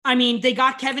I mean, they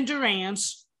got Kevin Durant.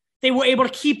 They were able to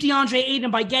keep DeAndre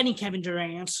Ayton by getting Kevin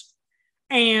Durant.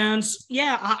 And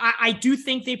yeah, I do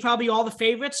think they probably are the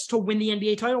favorites to win the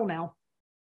NBA title now.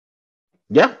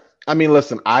 Yeah. I mean,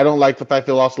 listen, I don't like the fact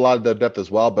they lost a lot of their depth as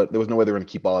well, but there was no way they were going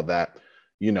to keep all of that.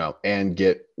 and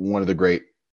get one of the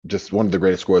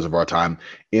greatest scorers of our time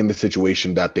in the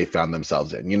situation that they found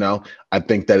themselves in. I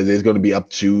think that it is going to be up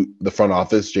to the front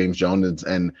office, James Jones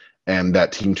and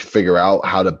that team to figure out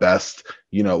how to best,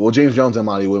 James Jones and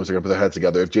Monty Williams are going to put their heads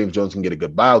together. If James Jones can get a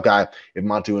good buyout guy, if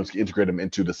Monty Williams can integrate him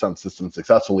into the Suns system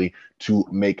successfully to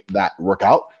make that work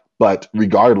out. But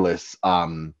regardless,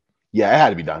 it had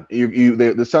to be done.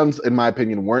 The Suns, in my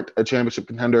opinion, weren't a championship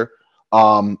contender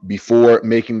before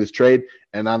making this trade,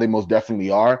 and now they most definitely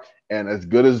are. And as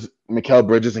good as Mikal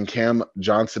Bridges and Cam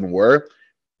Johnson were,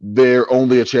 they're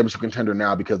only a championship contender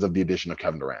now because of the addition of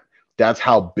Kevin Durant. That's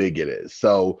how big it is.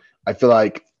 So I feel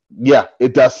like,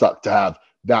 it does suck to have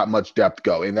that much depth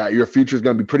go, and that your future is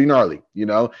going to be pretty gnarly,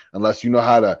 unless you know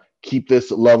how to keep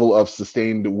this level of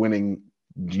sustained winning,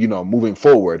 moving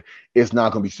forward. It's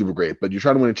not going to be super great. But you're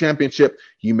trying to win a championship,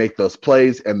 you make those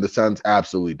plays, and the Suns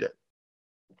absolutely did.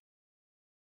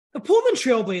 The Portland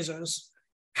Trailblazers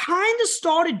kind of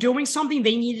started doing something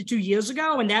they needed 2 years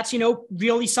ago, and that's,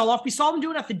 really sell off. We saw them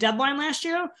do it at the deadline last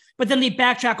year, but then they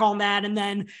backtrack on that, and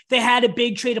then they had a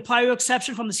big trade, a player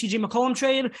exception from the CJ McCollum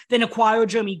trade, then acquired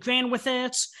Jeremy Grant with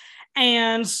it,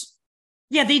 and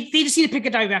they just need to pick a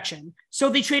direction. So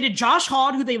they traded Josh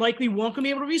Hart, who they likely weren't going to be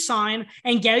able to re-sign,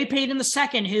 and Gary Payton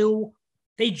II, who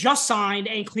they just signed,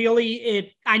 and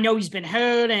clearly I know he's been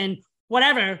hurt and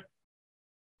whatever,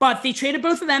 but they traded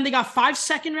both of them. They got 5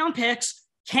 second-round picks,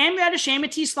 Cam Reddish and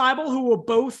Matisse Thybulle, who were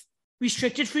both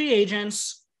restricted free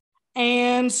agents,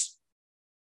 and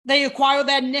they acquired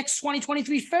that Knicks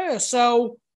 2023 first.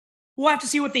 So we'll have to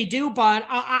see what they do, but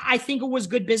I think it was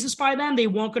good business by them. They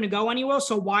weren't going to go anywhere,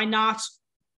 so why not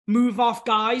move off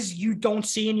guys you don't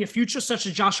see in your future, such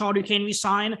as Josh Hart, who can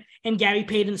resign, and Gary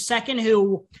Payton II,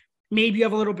 who maybe you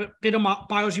have a little bit of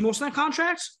buyer's remorse in that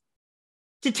contract,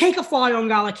 to take a flyer on a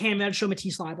guy like Cam Reddish or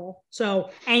Matisse Thybulle,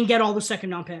 and get all the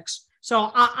second-round picks.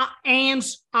 So, and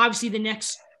obviously the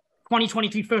next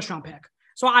 2023 first-round pick.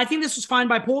 So I think this was fine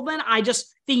by Portland.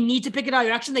 They need to pick a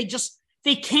direction.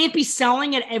 They can't be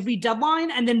selling at every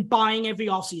deadline and then buying every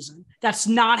offseason. That's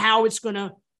not how it's going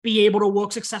to be able to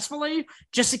work successfully,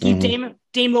 just to keep Dame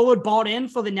Lillard bought in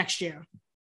for the next year.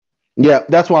 Yeah,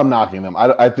 that's why I'm knocking them.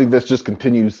 I think this just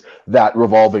continues that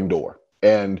revolving door.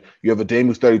 And you have a Dame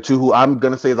who's 32, who I'm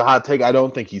going to say is a hot take. I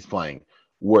don't think he's playing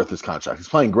worth his contract. He's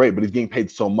playing great, but he's getting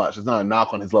paid so much. It's not a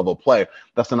knock on his level of play.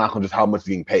 That's a knock on just how much he's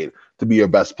getting paid to be your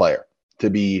best player, to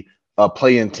be a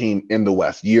play-in team in the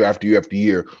West year after year after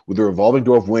year with a revolving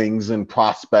door of wings and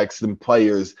prospects and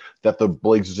players that the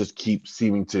Blazers just keep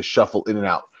seeming to shuffle in and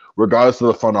out, regardless of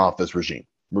the front office regime,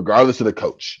 regardless of the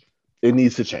coach. It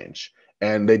needs to change.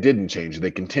 And they didn't change.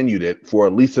 They continued it for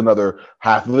at least another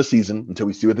half of a season until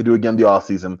we see what they do again the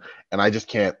offseason. And I just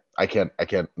can't.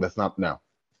 That's not now.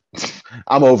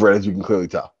 I'm over it, as you can clearly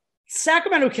tell.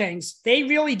 Sacramento Kings, they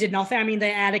really did nothing. I mean,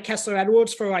 they added Kessler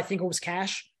Edwards for, I think it was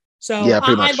cash. So yeah,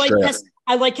 pretty much.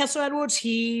 I like Kessler Edwards.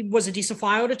 He was a decent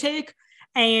flyer to take.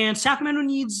 And Sacramento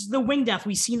needs the wing depth.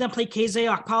 We've seen them play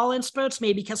KZ Okpala in spurts.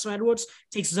 Maybe Kessler Edwards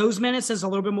takes those minutes as a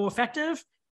little bit more effective.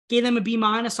 Gave them a B-.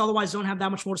 Otherwise, don't have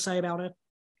that much more to say about it.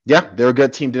 Yeah, they're a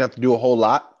good team. Didn't have to do a whole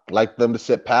lot. Like them to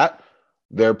sit pat.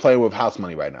 They're playing with house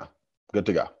money right now. Good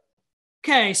to go.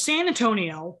 Okay, San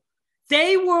Antonio.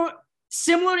 They were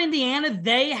similar to Indiana.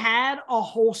 They had a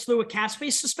whole slew of cap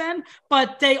space to spend,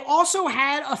 but they also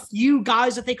had a few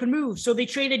guys that they could move. So they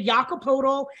traded Jakob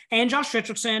Poeltl and Josh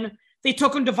Richardson. They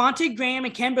took on Devontae Graham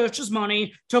and Ken Birch's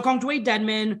money, took on Dwayne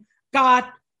Dedmon, got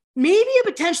maybe a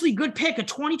potentially good pick, a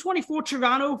 2024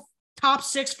 Toronto top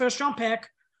 6 first-round pick,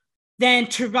 then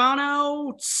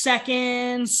Toronto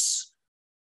seconds,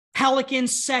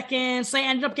 Pelicans seconds. They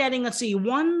ended up getting,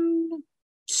 7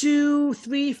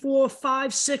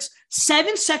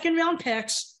 second-round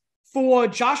picks for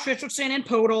Josh Richardson and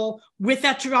Poeltl with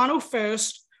that Toronto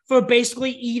first for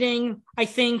basically eating, I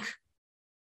think,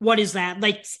 what is that?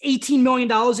 Like $18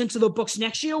 million into the books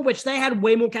next year, which they had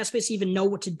way more cap space to even know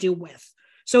what to do with.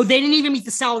 So they didn't even meet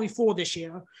the salary for this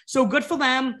year. So good for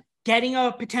them, getting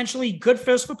a potentially good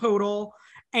first for Poeltl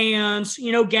and,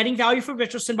 getting value for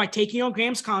Richardson by taking on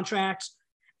Graham's contract.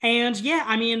 And yeah,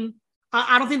 I mean,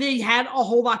 I don't think they had a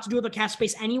whole lot to do with the cap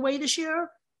space anyway this year.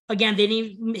 Again, they didn't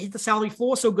even hit the salary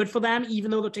floor, so good for them, even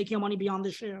though they're taking money beyond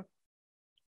this year.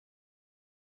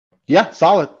 Yeah,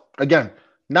 solid. Again,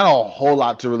 not a whole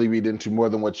lot to really read into more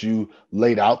than what you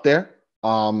laid out there.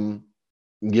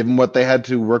 Given what they had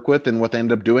to work with and what they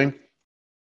ended up doing,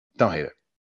 don't hate it.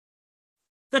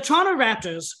 The Toronto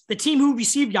Raptors, the team who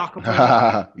received Jakob,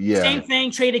 same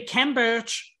thing, traded Ken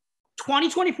Birch,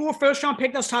 2024 first-round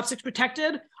pick that was top 6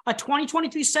 protected, a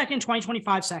 2023 second,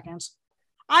 2025 seconds.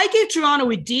 I gave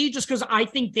Toronto a D just because I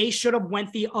think they should have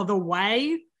went the other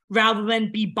way rather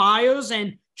than be buyers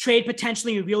and trade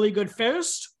potentially a really good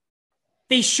first.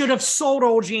 They should have sold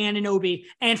OG Anunoby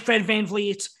and Fred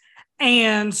VanVleet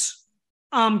and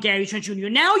Gary Trent Jr.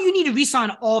 Now you need to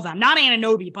re-sign all of them, not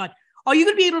Anunoby, but are you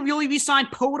going to be able to really re-sign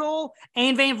Podol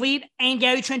and VanVleet and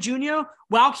Gary Trent Jr.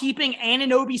 while keeping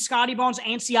Anunoby, Scotty Barnes,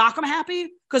 and Siakam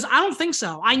happy? Because I don't think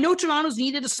so. I know Toronto's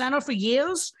needed a center for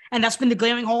years, and that's been the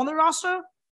glaring hole in their roster,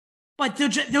 but they're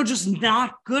just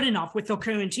not good enough with their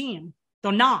current team.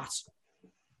 They're not.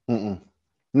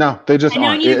 No, they just and now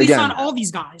aren't. You need to re-sign all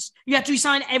these guys. You have to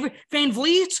re-sign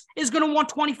VanVleet is going to want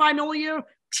 $25 million a year.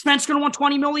 Trent's going to want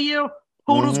 $20 million a year.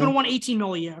 Podol's going to want $18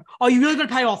 million a year. Are you really going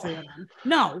to pay all three of them?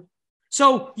 No.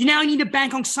 So you now need to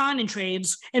bank on signing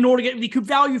trades in order to recoup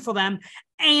value for them.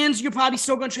 And you're probably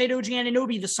still going to trade OG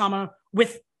Anunoby this summer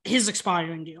with his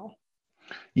expiring deal.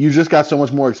 You just got so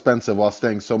much more expensive while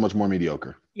staying so much more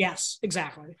mediocre. Yes,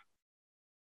 exactly.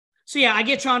 So yeah, I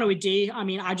get Toronto a D. I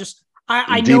mean, I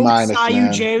know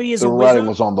Sayu Jerry is the a writing wizard.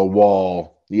 was on the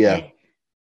wall. Yeah.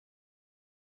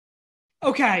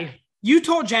 Okay.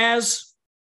 Utah Jazz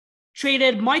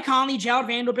traded Mike Conley, Jared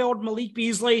Vanderbilt, Malik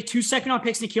Beasley, 2 second-round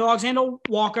picks, Nickeil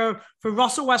Alexander-Walker for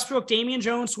Russell Westbrook, Damian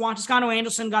Jones, Juan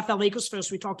Toscano-Anderson, got that Lakers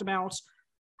first we talked about.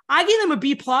 I gave them a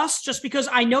B+ just because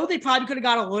I know they probably could have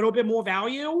got a little bit more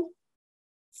value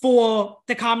for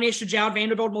the combination of Jared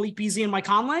Vanderbilt, Malik Beasley, and Mike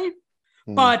Conley.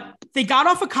 But they got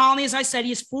off of Conley, as I said, he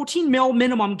has $14 million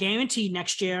minimum guaranteed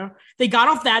next year. They got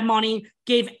off that money,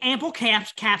 gave ample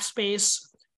cap space.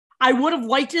 I would have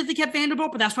liked it if they kept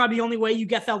Vanderbilt, but that's probably the only way you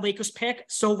get that Lakers pick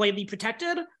so lightly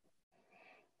protected.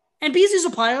 And Beasley's a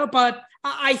player, but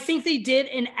I think they did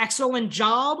an excellent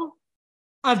job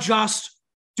of just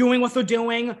doing what they're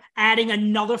doing, adding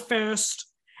another first.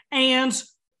 And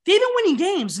they've been winning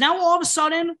games. Now, all of a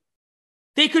sudden,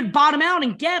 they could bottom out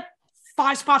and get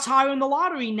 5 spots higher in the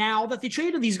lottery now that they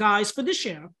traded these guys for this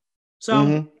year.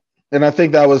 So, And I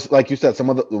think that was, like you said, some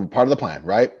of the part of the plan,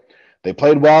 right? They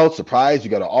played well, surprise, you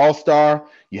got an all-star,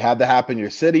 you had that happen in your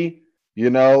city,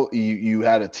 you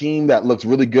had a team that looks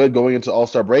really good going into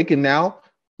all-star break, and now,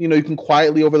 you can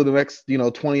quietly over the next,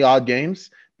 20-odd games,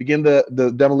 begin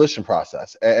the demolition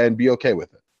process and be okay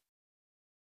with it.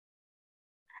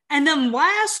 And then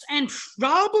last and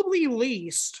probably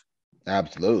least.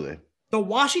 Absolutely. The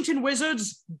Washington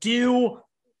Wizards do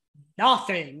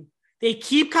nothing. They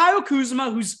keep Kyle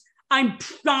Kuzma, who's, I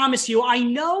promise you, I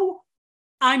know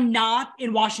I'm not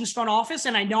in Washington's front office,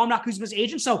 and I know I'm not Kuzma's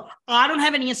agent, so I don't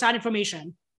have any inside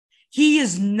information. He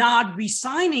is not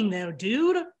re-signing there,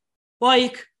 dude.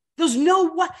 Like, there's no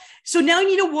what. So now you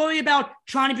need to worry about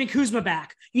trying to bring Kuzma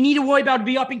back. You need to worry about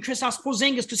re-upping Kristaps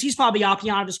Porzingis because he's probably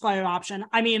opting out of his player option.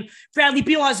 I mean, Bradley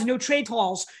Beal has a no trade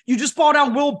clause. You just bought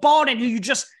out Will Barton, who you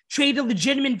just traded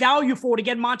legitimate value for to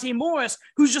get Monte Morris,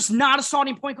 who's just not a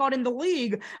starting point guard in the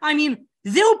league. I mean,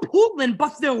 they're Portland,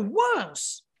 but they're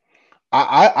worse.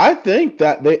 I think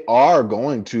that they are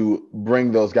going to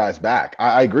bring those guys back.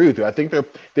 I agree with you. I think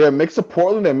they're a mix of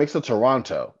Portland, they're a mix of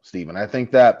Toronto, Stephen. I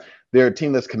think that they're a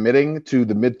team that's committing to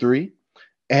the mid-3,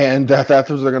 and that's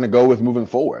what they're going to go with moving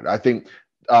forward. I think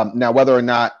now whether or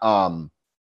not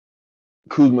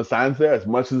Kuzma signs there, as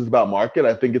much as it's about market,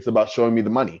 I think it's about showing me the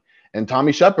money. And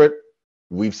Tommy Shepard,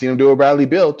 we've seen him do a Bradley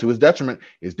Beal to his detriment,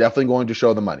 is definitely going to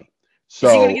show the money.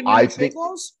 So I think,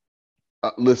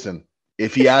 listen,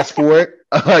 if he asks for it,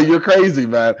 you're crazy,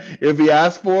 man. If he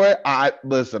asks for it, I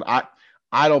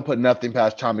don't put nothing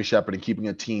past Tommy Shepard and keeping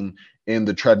a team in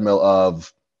the treadmill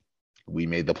of we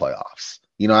made the playoffs.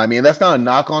 You know what I mean? That's not a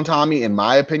knock on Tommy, in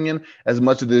my opinion, as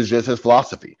much as it is just his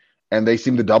philosophy. And they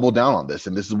seem to double down on this,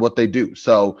 and this is what they do.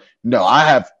 So, no, I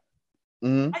have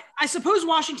I suppose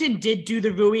Washington did do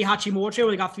the Rui Hachimura trade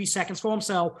where they got 3 seconds for him.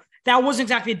 So that wasn't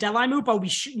exactly a deadline move, but we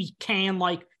can,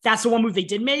 that's the one move they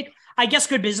did make. I guess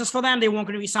good business for them. They weren't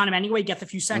going to re-sign him anyway, get the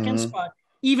few seconds. But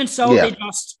even so, they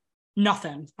just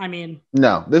nothing. I mean,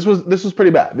 no, this was pretty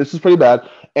bad. This was pretty bad.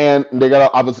 And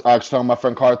I was actually telling my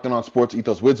friend Carthen on Sports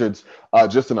Ethos Wizards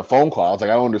just in a phone call. I was like,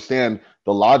 I don't understand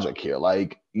the logic here.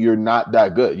 Like, you're not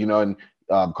that good, and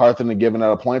Carthen had given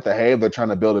out a point that, hey, they're trying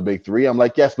to build a big 3. I'm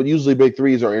like, yes, but usually big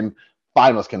 3s are in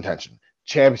finals contention,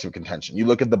 championship contention. You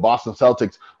look at the Boston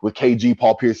Celtics with KG,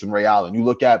 Paul Pierce, and Ray Allen. You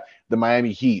look at the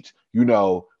Miami Heat,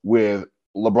 with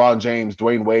LeBron James,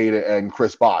 Dwayne Wade, and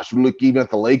Chris Bosh. You look even at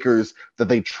the Lakers that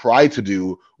they tried to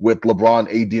do with LeBron,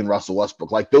 AD, and Russell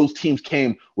Westbrook. Like, those teams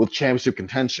came with championship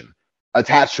contention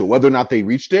attached to it, whether or not they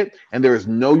reached it. And there is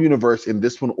no universe in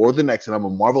this one or the next, and I'm a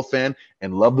Marvel fan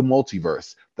and love the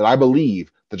multiverse, that I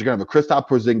believe that you're going to have a Kristaps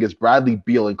Porzingis, Bradley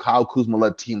Beal, and Kyle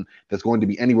Kuzma-led team that's going to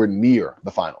be anywhere near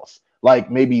the finals.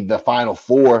 like maybe the Final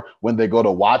Four when they go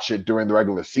to watch it during the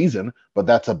regular season, but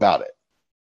that's about it.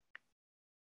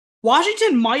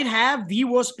 Washington might have the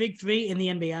worst big three in the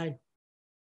NBA.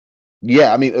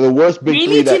 Yeah, I mean, the worst big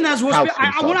three. Team that's worst.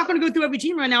 We're not going to go through every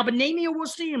team right now, but name me a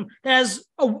worst team that has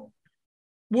a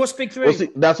worst big three. Well, see,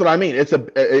 that's what I mean. It's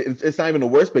not even the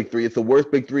worst big three. It's the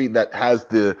worst big three that has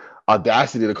the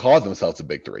audacity to call themselves a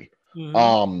big three.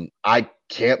 Mm-hmm. I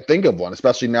can't think of one,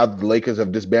 especially now that the Lakers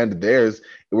have disbanded theirs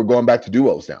and we're going back to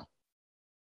duos now.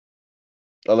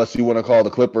 Unless you want to call the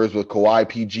Clippers with Kawhi,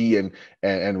 PG,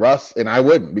 and Russ, and I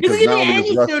wouldn't, because not only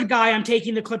any Russ, third guy, I'm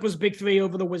taking the Clippers big three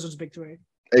over the Wizards big three.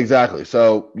 Exactly.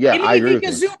 So yeah, I agree with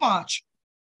you. Zubac.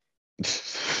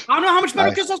 I don't know how much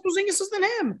better Kristaps Porzingis is than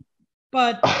him,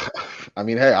 but I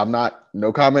mean, hey,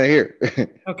 no comment here.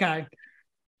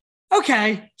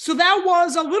 Okay. So that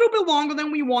was a little bit longer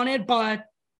than we wanted, but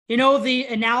the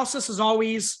analysis is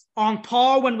always on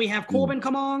par when we have Corbin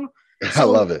come on. I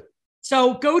love it.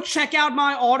 So go check out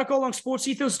my article on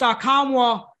sportsethos.com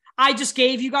where I just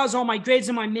gave you guys all my grades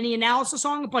and my mini analysis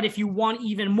on it. But if you want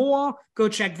even more, go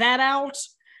check that out.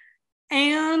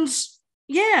 And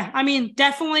yeah, I mean,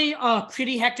 definitely a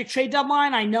pretty hectic trade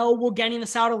deadline. I know we're getting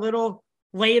this out a little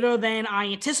later than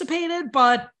I anticipated,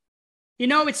 but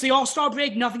it's the All-Star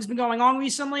break. Nothing's been going on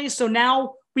recently. So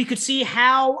now we could see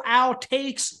how our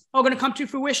takes are going to come to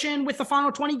fruition with the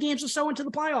final 20 games or so into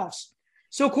the playoffs.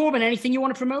 So Corbin, anything you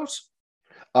want to promote?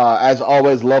 As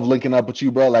always, love linking up with you,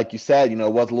 bro. Like you said, it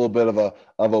was a little bit of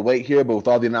a wait here, but with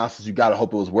all the analysis you got, I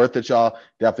hope it was worth it, y'all.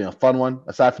 Definitely a fun one.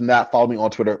 Aside from that, follow me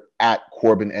on Twitter at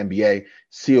CorbinNBA,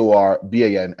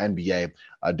 CORBAN-NBA.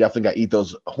 Definitely got to eat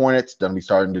those Hornets. Gonna be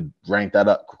starting to crank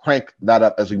that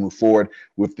up as we move forward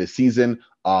with this season.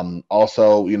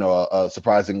 Also, a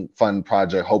surprising fun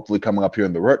project hopefully coming up here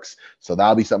in the works. So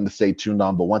that'll be something to stay tuned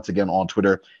on. But once again, on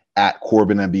Twitter at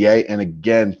CorbinNBA. And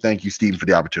again, thank you, Steve, for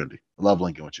the opportunity. I love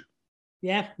linking with you.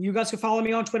 Yeah, you guys can follow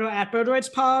me on Twitter at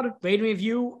BirdRightsPod. Rate and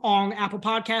review on Apple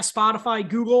Podcasts, Spotify,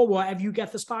 Google, wherever you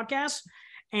get this podcast.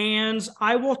 And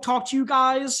I will talk to you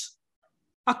guys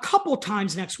a couple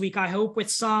times next week, I hope, with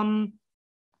some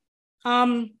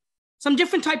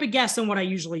different type of guests than what I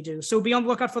usually do. So be on the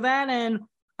lookout for that, and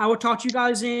I will talk to you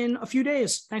guys in a few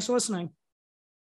days. Thanks for listening.